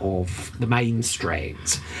version of the main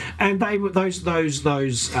strands, and they were those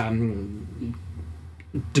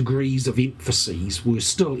degrees of emphases were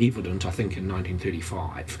still evident, I think, in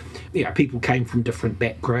 1935. Yeah, people came from different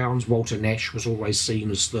backgrounds. Walter Nash was always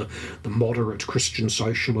seen as the moderate Christian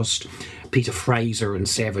socialist. Peter Fraser and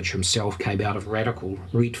Savage himself came out of radical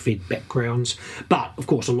Red Fed backgrounds. But, of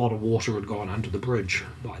course, a lot of water had gone under the bridge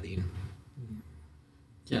by then.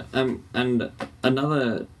 Yeah, and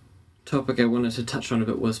another topic I wanted to touch on a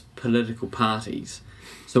bit was political parties.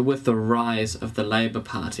 So with the rise of the Labour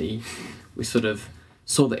Party, we sort of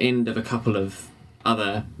saw the end of a couple of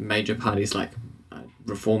other major parties like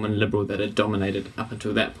Reform and Liberal that had dominated up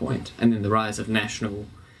until that point, and then the rise of National,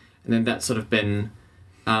 and then that's sort of been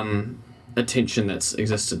a tension that's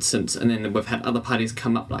existed since. And then we've had other parties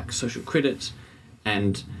come up like Social Credit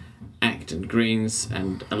and ACT and Greens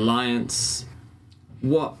and Alliance.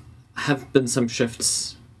 What have been some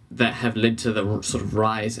shifts that have led to the sort of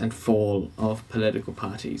rise and fall of political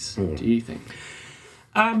parties, do you think?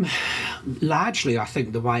 Largely, I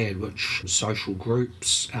think the way in which social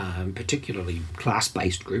groups, particularly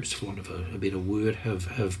class-based groups, for want of a better word,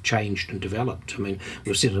 have changed and developed. I mean,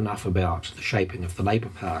 we've said enough about the shaping of the Labour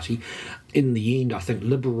Party. In the end, I think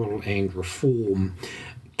Liberal and Reform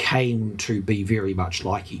came to be very much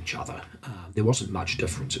like each other. There wasn't much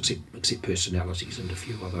difference except personalities and a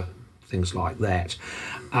few other things like that.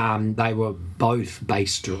 They were both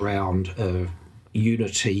based around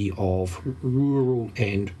unity of rural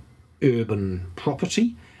and urban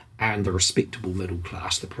property and the respectable middle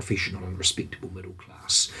class, the professional and respectable middle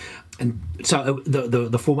class. And so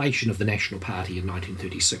the formation of the National Party in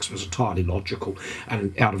 1936 was entirely logical,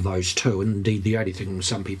 and out of those two, and indeed the only thing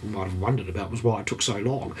some people might have wondered about was why it took so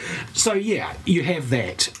long. So yeah, you have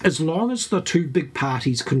that. As long as the two big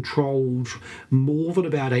parties controlled more than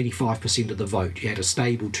about 85% of the vote, you had a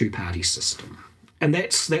stable two-party system. And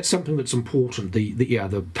that's something that's important.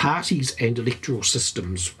 The parties and electoral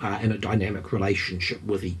systems are in a dynamic relationship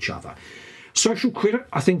with each other. Social Credit,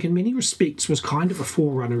 I think, in many respects, was kind of a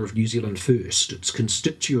forerunner of New Zealand First. Its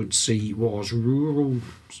constituency was rural,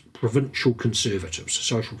 provincial conservatives,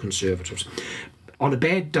 social conservatives. On a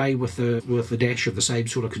bad day with a dash of the same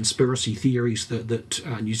sort of conspiracy theories that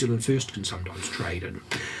New Zealand First can sometimes trade in.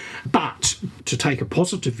 But to take a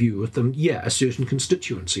positive view of them, yeah, a certain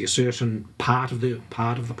constituency, a certain part of the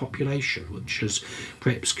population, which is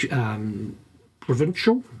perhaps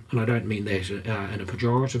provincial, and I don't mean that in a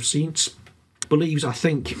pejorative sense, believes, I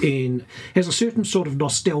think, has a certain sort of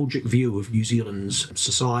nostalgic view of New Zealand's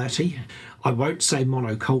society. I won't say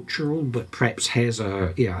monocultural, but perhaps has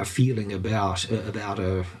a feeling about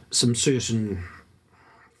some certain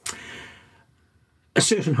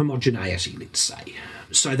homogeneity, let's say.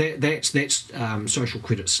 So that's Social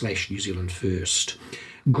Credit / New Zealand First.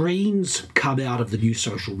 Greens come out of the new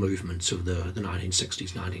social movements of the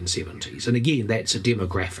 1960s, 1970s, and again, that's a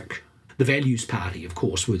demographic. The Values Party, of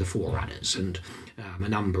course, were the forerunners, and a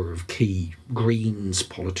number of key Greens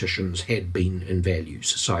politicians had been in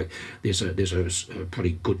Values. So there's a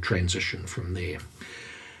pretty good transition from there.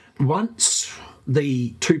 Once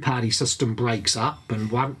the two-party system breaks up,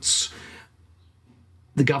 and once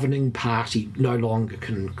the governing party no longer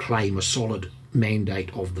can claim a solid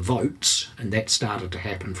mandate of the votes, and that started to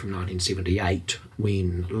happen from 1978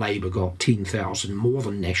 when Labour got 10,000 more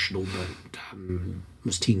than National, but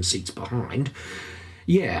was 10 seats behind.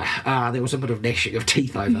 Yeah, there was a bit of gnashing of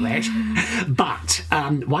teeth over that. But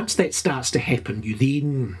once that starts to happen, you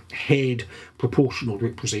then had proportional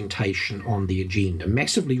representation on the agenda,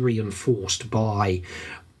 massively reinforced by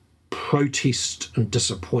protest and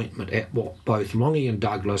disappointment at what both Longy and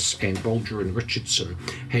Douglas and Bolger and Richardson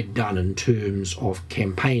had done in terms of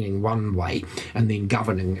campaigning one way and then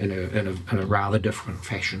governing in a rather different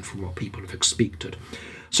fashion from what people have expected.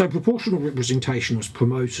 So proportional representation was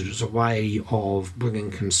promoted as a way of bringing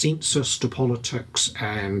consensus to politics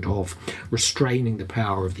and of restraining the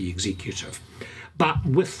power of the executive. But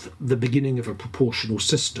with the beginning of a proportional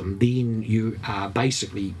system, then you are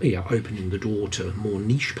basically opening the door to more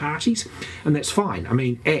niche parties, and that's fine. I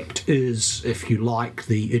mean, ACT is, if you like,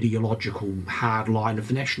 the ideological hard line of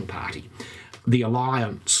the National Party. The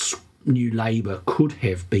Alliance, New Labour, could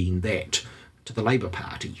have been that to the Labour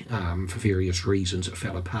Party. For various reasons it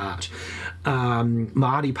fell apart.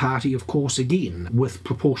 Māori Party, of course, again, with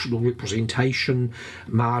proportional representation,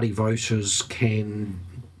 Māori voters can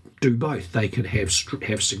do both. They can have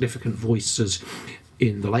significant voices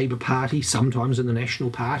in the Labour Party, sometimes in the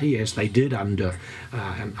National Party, as they did under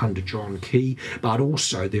John Key, but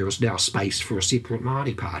also there is now space for a separate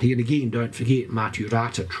Māori Party. And again, don't forget, Mātiu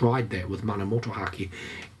Rata tried that with Mana Motuhake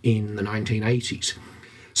in the 1980s.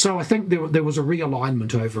 So I think there was a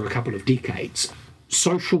realignment over a couple of decades.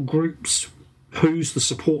 Social groups, who's the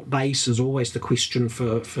support base, is always the question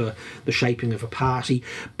for the shaping of a party,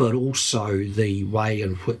 but also the way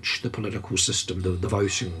in which the political system, the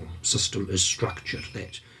voting system is structured.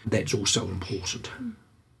 That's also important.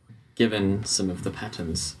 Given some of the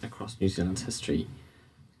patterns across New Zealand's history,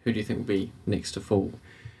 who do you think will be next to fall?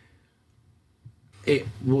 It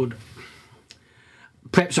would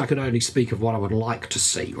perhaps I can only speak of what I would like to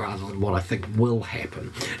see rather than what I think will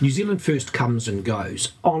happen. New Zealand First comes and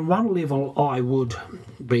goes. On one level, I would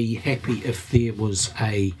be happy if there was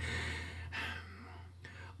a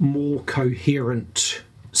more coherent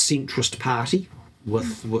centrist party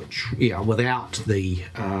without the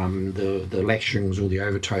lashings or the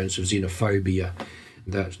overtones of xenophobia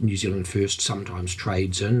that New Zealand First sometimes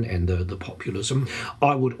trades in, and the populism.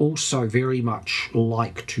 I would also very much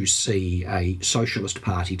like to see a socialist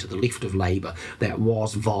party to the left of Labour that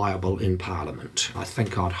was viable in Parliament. I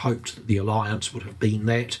think I'd hoped that the alliance would have been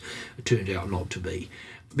that. It turned out not to be.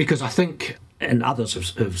 Because I think, and others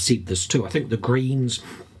have said this too, I think the Greens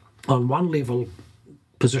on one level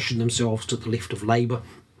position themselves to the left of Labour,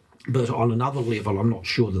 but on another level I'm not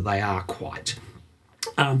sure that they are quite.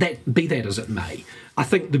 Be that as it may, I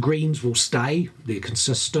think the Greens will stay. They're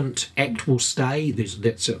consistent. ACT will stay.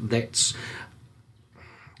 That's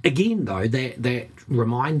again, though, that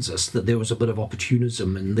reminds us that there was a bit of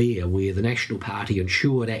opportunism in there, where the National Party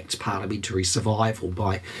ensured ACT's parliamentary survival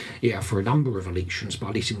for a number of elections by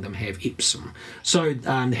letting them have Epsom. So,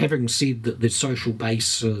 having said that there's social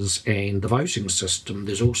bases and the voting system,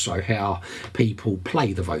 there's also how people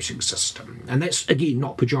play the voting system, and that's again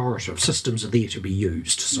not pejorative. Systems are there to be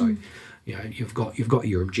used, so you've got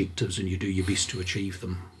your objectives and you do your best to achieve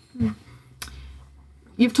them.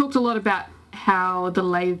 You've talked a lot about how the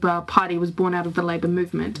Labour Party was born out of the Labour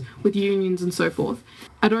movement with unions and so forth.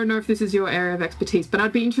 I don't know if this is your area of expertise, but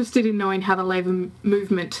I'd be interested in knowing how the Labour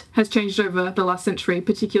movement has changed over the last century,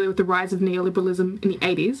 particularly with the rise of neoliberalism in the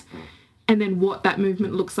 80s, and then what that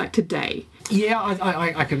movement looks like today. Yeah,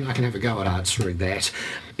 I can have a go at answering that.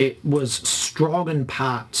 It was strong in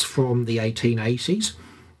parts from the 1880s.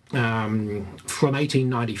 From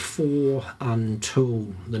 1894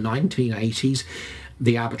 until the 1980s,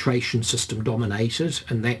 the arbitration system dominated,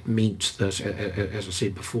 and that meant that, as I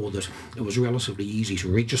said before, that it was relatively easy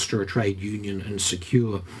to register a trade union and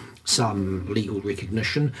secure some legal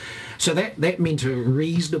recognition. So that meant a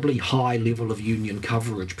reasonably high level of union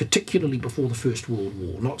coverage, particularly before the First World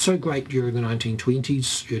War. Not so great during the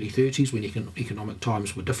 1920s, early 30s, when economic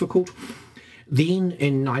times were difficult. Then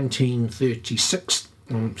in 1936,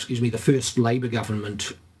 the first Labour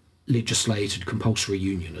government legislated compulsory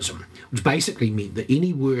unionism, which basically meant that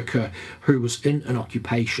any worker who was in an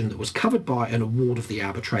occupation that was covered by an award of the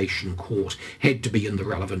arbitration court had to be in the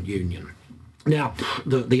relevant union. Now,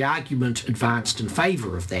 the argument advanced in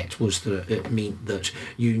favour of that was that it meant that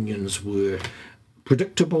unions were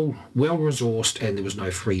predictable, well-resourced, and there was no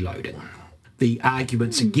freeloading. The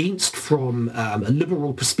arguments against, from a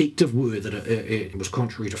liberal perspective, were that it was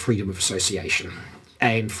contrary to freedom of association.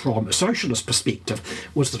 And from a socialist perspective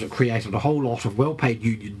was that it created a whole lot of well-paid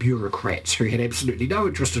union bureaucrats who had absolutely no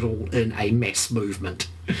interest at all in a mass movement.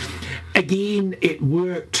 Again, it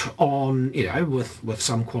worked on, with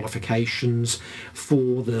some qualifications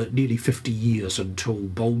for the nearly 50 years until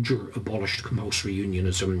Bolger abolished compulsory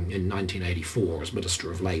unionism in 1984 as Minister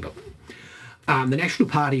of Labour. The National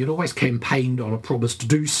Party had always campaigned on a promise to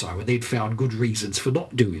do so, and they'd found good reasons for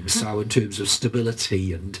not doing so in terms of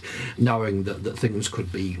stability and knowing that things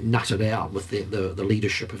could be nutted out with the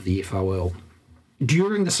leadership of the FOL.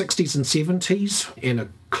 During the 60s and 70s, in a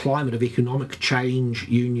climate of economic change,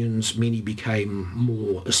 unions, many became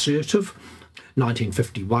more assertive.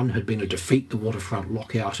 1951 had been a defeat. The waterfront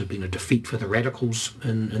lockout had been a defeat for the radicals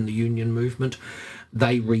in the union movement.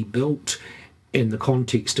 They rebuilt. In the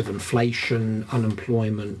context of inflation,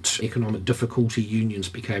 unemployment, economic difficulty, unions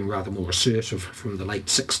became rather more assertive from the late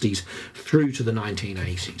 60s through to the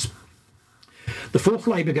 1980s. The fourth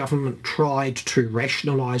Labour government tried to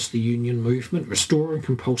rationalise the union movement, restoring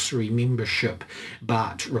compulsory membership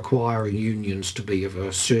but requiring unions to be of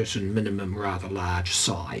a certain minimum rather large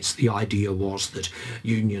size. The idea was that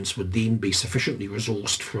unions would then be sufficiently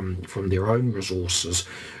resourced from their own resources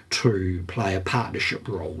to play a partnership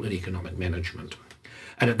role in economic management.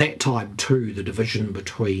 And at that time too, the division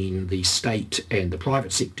between the state and the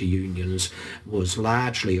private sector unions was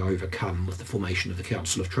largely overcome with the formation of the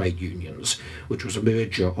Council of Trade Unions, which was a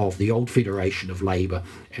merger of the old Federation of Labour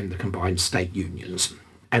and the combined state unions.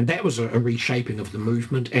 And that was a reshaping of the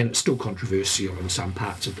movement, and it's still controversial in some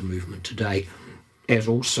parts of the movement today, as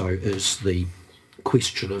also is the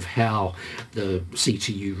question of how the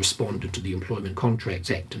CTU responded to the Employment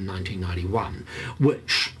Contracts Act in 1991,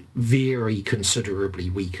 which very considerably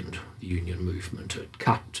weakened the union movement. It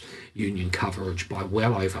cut union coverage by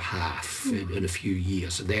well over half in a few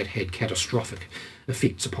years, and that had catastrophic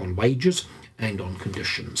effects upon wages and on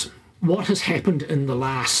conditions. What has happened in the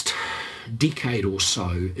last decade or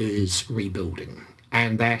so is rebuilding,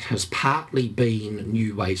 and that has partly been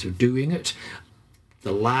new ways of doing it.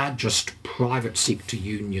 The largest private sector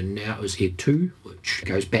union now is Aotearoa, which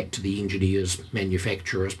goes back to the engineers,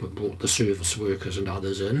 manufacturers, but brought the service workers and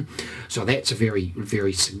others in. So that's a very,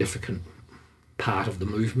 very significant part of the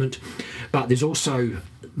movement. But there's also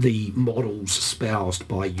the models espoused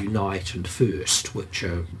by Unite and First, which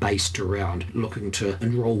are based around looking to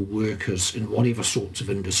enrol workers in whatever sorts of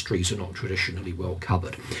industries are not traditionally well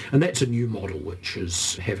covered. And that's a new model which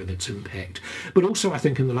is having its impact. But also I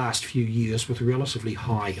think in the last few years, with relatively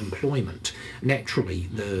high employment, naturally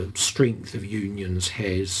the strength of unions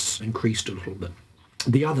has increased a little bit.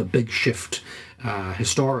 The other big shift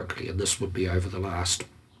historically, and this would be over the last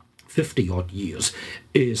 50 odd years,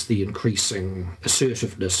 is the increasing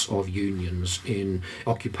assertiveness of unions in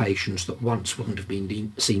occupations that once wouldn't have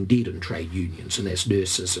been seen dead in trade unions, and that's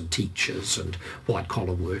nurses and teachers and white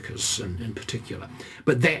collar workers in particular.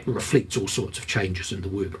 But that reflects all sorts of changes in the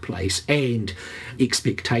workplace and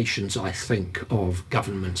expectations, I think, of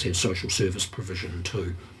governments and social service provision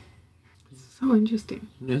too. So interesting.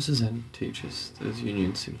 Nurses and teachers, those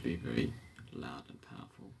unions seem to be very loud and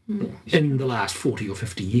powerful. In the last 40 or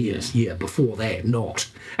 50 years, yeah, before that,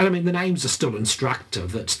 not. And I mean, the names are still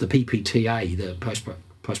instructive. It's the PPTA, the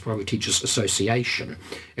Postgraduate Teachers Association,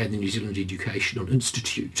 and the New Zealand Educational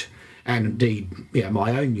Institute. And indeed,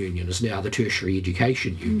 my own union is now the Tertiary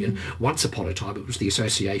Education Union. Once upon a time, it was the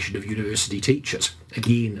Association of University Teachers.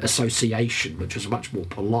 Again, association, which is much more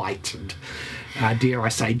polite and, dare I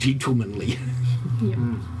say, gentlemanly.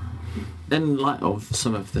 Yeah. In light of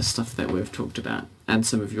some of the stuff that we've talked about and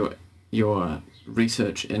some of your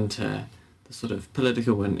research into the sort of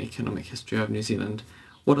political and economic history of New Zealand,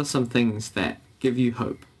 what are some things that give you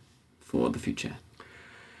hope for the future?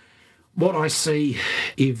 What I see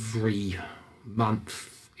every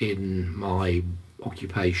month in my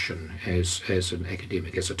occupation as an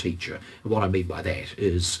academic, as a teacher, and what I mean by that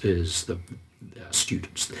is the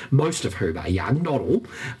students, most of whom are young, not all.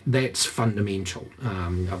 That's fundamental.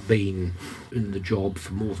 I've been in the job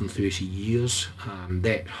for more than 30 years.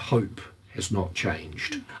 That hope has not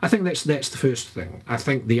changed. I think that's the first thing. I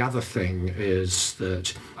think the other thing is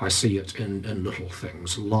that I see it in little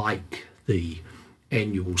things like the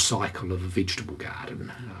annual cycle of a vegetable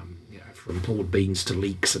garden, from broad beans to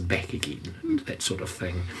leeks and back again, that sort of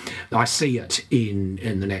thing. I see it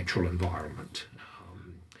in the natural environment.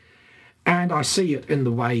 And I see it in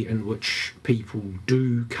the way in which people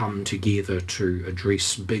do come together to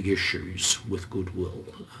address big issues with goodwill.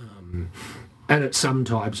 And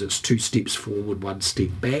sometimes it's 2 steps forward, 1 step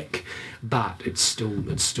back, but it's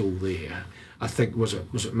still there. I think was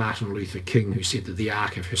it Martin Luther King who said that the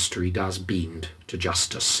arc of history does bend to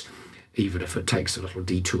justice, even if it takes a little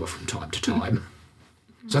detour from time to time.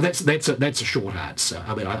 So that's a short answer.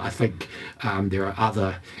 I mean, I think there are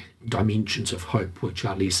other dimensions of hope which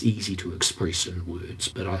are less easy to express in words,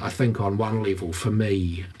 but I think on one level, for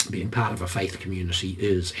me, being part of a faith community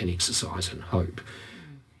is an exercise in hope.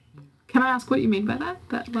 Can I ask what you mean by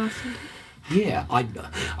that last sentence? Yeah, I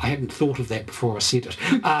hadn't thought of that before I said it.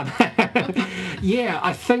 Yeah,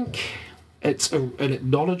 I think it's an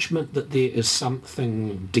acknowledgement that there is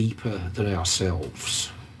something deeper than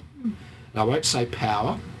ourselves. Now, I won't say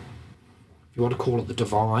power. If you want to call it the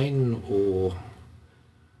divine or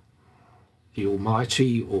the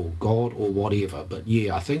Almighty or God or whatever, but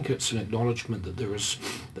yeah, I think it's an acknowledgement that there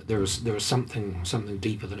is something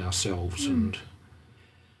deeper than ourselves. And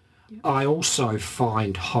I also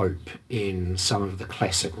find hope in some of the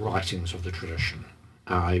classic writings of the tradition.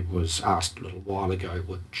 I was asked a little while ago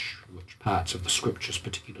which parts of the scriptures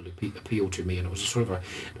particularly appeal to me, and it was a sort of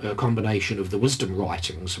a combination of the wisdom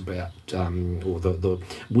writings about, or the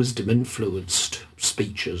wisdom-influenced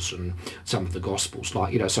speeches and some of the Gospels,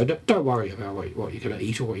 like, so don't worry about what you're going to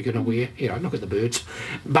eat or what you're going to wear, look at the birds,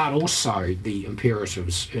 but also the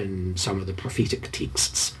imperatives in some of the prophetic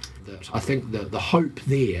texts. That I think the hope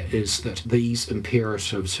there is that these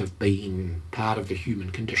imperatives have been part of the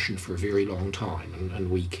human condition for a very long time,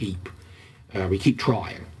 and we keep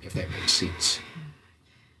trying, if that makes sense.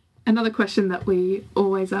 Another question that we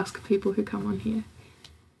always ask people who come on here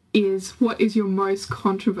is, what is your most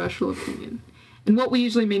controversial opinion? And what we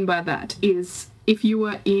usually mean by that is, if you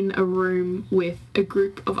were in a room with a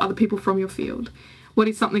group of other people from your field, what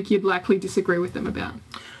is something you'd likely disagree with them about?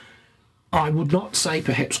 I would not say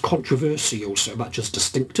perhaps controversial so much as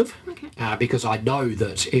distinctive, because I know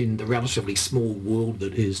that in the relatively small world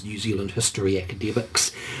that is New Zealand history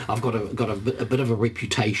academics, I've got a bit of a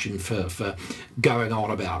reputation for going on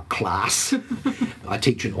about class. I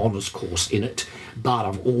teach an honours course in it, but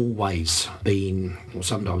I've always been, or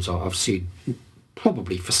sometimes I've said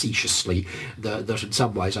probably facetiously, that in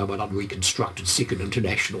some ways I'm an unreconstructed Second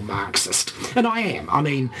International Marxist. And I am. I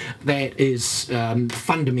mean, that is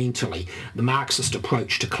fundamentally, the Marxist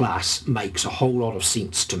approach to class makes a whole lot of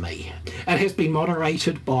sense to me. It has been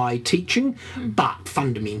moderated by teaching, but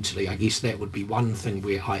fundamentally, I guess that would be one thing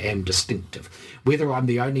where I am distinctive. Whether I'm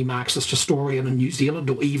the only Marxist historian in New Zealand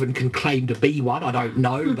or even can claim to be one, I don't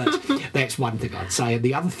know, but that's one thing I'd say. And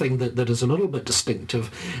the other thing that is a little bit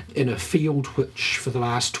distinctive in a field which for the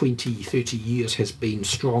last 20, 30 years has been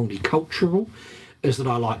strongly cultural is that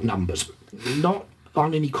I like numbers. Not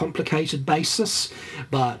on any complicated basis,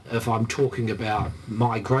 but if I'm talking about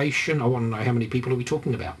migration, I want to know how many people are we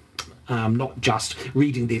talking about. Not just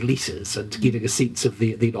reading their letters and getting a sense of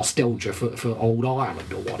their nostalgia for old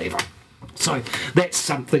Ireland or whatever. So that's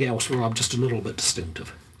something else where I'm just a little bit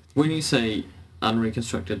distinctive. When you say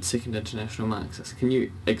unreconstructed Second International Marxist, can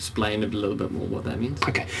you explain it a little bit more what that means?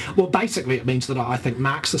 Okay, well basically it means that I think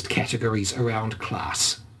Marxist categories around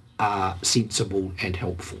class are sensible and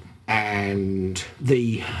helpful. And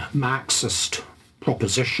the Marxist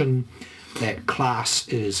proposition that class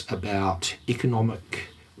is about economic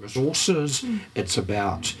resources, it's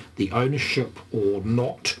about the ownership or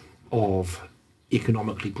not of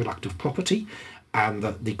economically productive property, and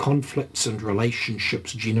that the conflicts and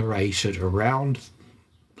relationships generated around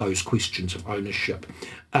those questions of ownership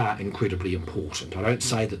are incredibly important. I don't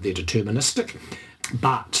say that they're deterministic,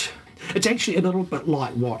 but it's actually a little bit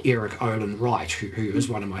like what Eric Olin Wright, who is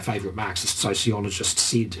one of my favourite Marxist sociologists,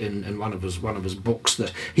 said in one of his books,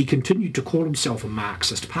 that he continued to call himself a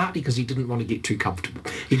Marxist partly because he didn't want to get too comfortable.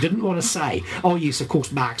 He didn't want to say, oh yes, of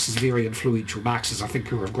course Marx is very influential, Marx is, I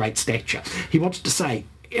think, of great stature. He wanted to say,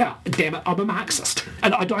 yeah, damn it, I'm a Marxist.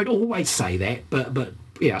 And I don't always say that, but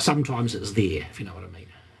yeah, sometimes it's there, if you know what I mean.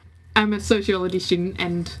 I'm a sociology student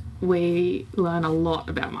and we learn a lot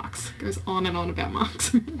about Marx. It goes on and on about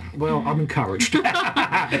Marx. Well, I'm encouraged.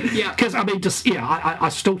 Yeah. Because, I mean, I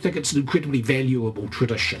still think it's an incredibly valuable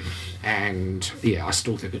tradition. And, yeah, I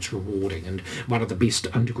still think it's rewarding. And one of the best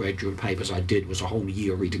undergraduate papers I did was a whole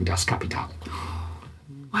year reading Das Kapital.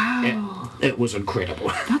 Wow. It was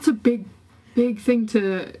incredible. That's a big thing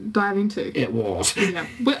to dive into. It was. Yeah.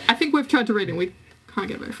 But I think we've tried to read and we can't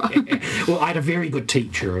get very far. Well, I had a very good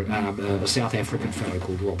teacher, a South African fellow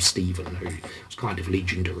called Rob Stephen, who was kind of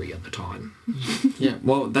legendary at the time. Yeah,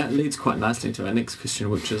 well, that leads quite nicely to our next question,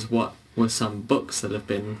 which is what were some books that have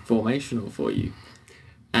been formational for you?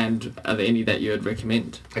 And are there any that you would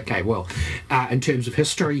recommend? Okay, well, in terms of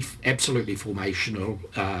history, absolutely formational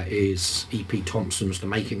is E.P. Thompson's The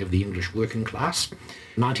Making of the English Working Class.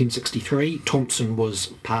 1963, Thompson was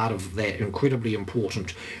part of that incredibly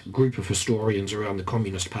important group of historians around the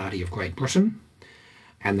Communist Party of Great Britain.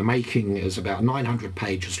 And The Making is about 900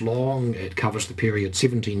 pages long. It covers the period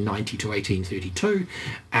 1790 to 1832,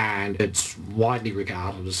 and it's widely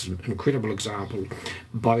regarded as an incredible example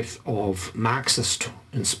both of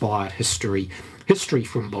Marxist-inspired history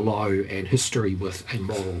from below, and history with a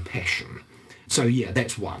moral passion. So yeah,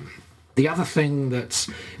 that's one. The other thing that's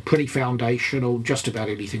pretty foundational, just about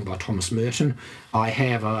anything by Thomas Merton. I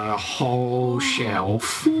have a whole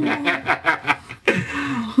shelf.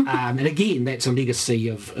 And again, that's a legacy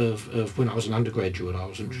of when I was an undergraduate, I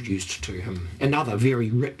was introduced to him. Another very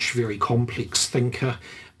rich, very complex thinker,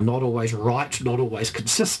 not always right, not always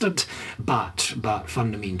consistent, but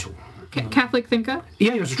fundamental. Catholic thinker?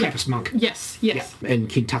 Yeah, he was a Trappist monk. Yes. Yeah, in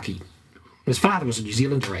Kentucky. His father was a New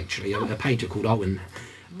Zealander, actually, a painter called Owen.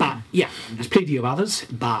 But yeah, there's plenty of others,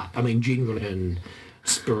 but I mean, generally in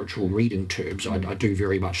spiritual reading terms, I do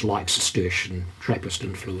very much like Cistercian,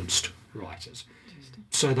 Trappist-influenced writers.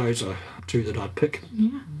 So those are two that I'd pick.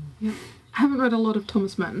 Yeah. I haven't read a lot of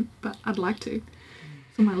Thomas Merton, but I'd like to.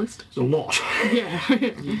 It's on my list. It's a lot. Yeah.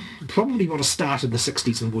 Probably want to start in the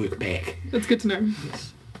 60s and work back. That's good to know.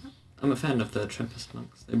 Yes. I'm a fan of the Trappist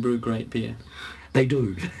monks. They brew great beer. They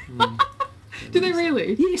do. Do they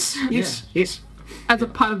really? Yes. As a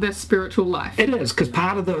part of their spiritual life. It is, because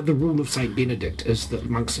part of the rule of St. Benedict is that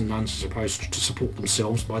monks and nuns are supposed to support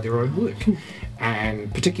themselves by their own work.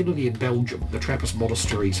 And particularly in Belgium, the Trappist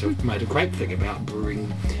monasteries have made a great thing about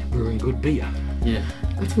brewing good beer. Yeah.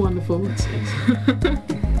 That's wonderful.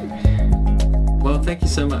 Well, thank you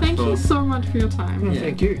so much. Thank you so much for your time. Well,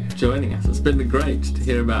 thank you. Joining us. It's been great to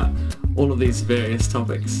hear about all of these various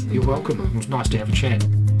topics. You're welcome. It was nice to have a chat.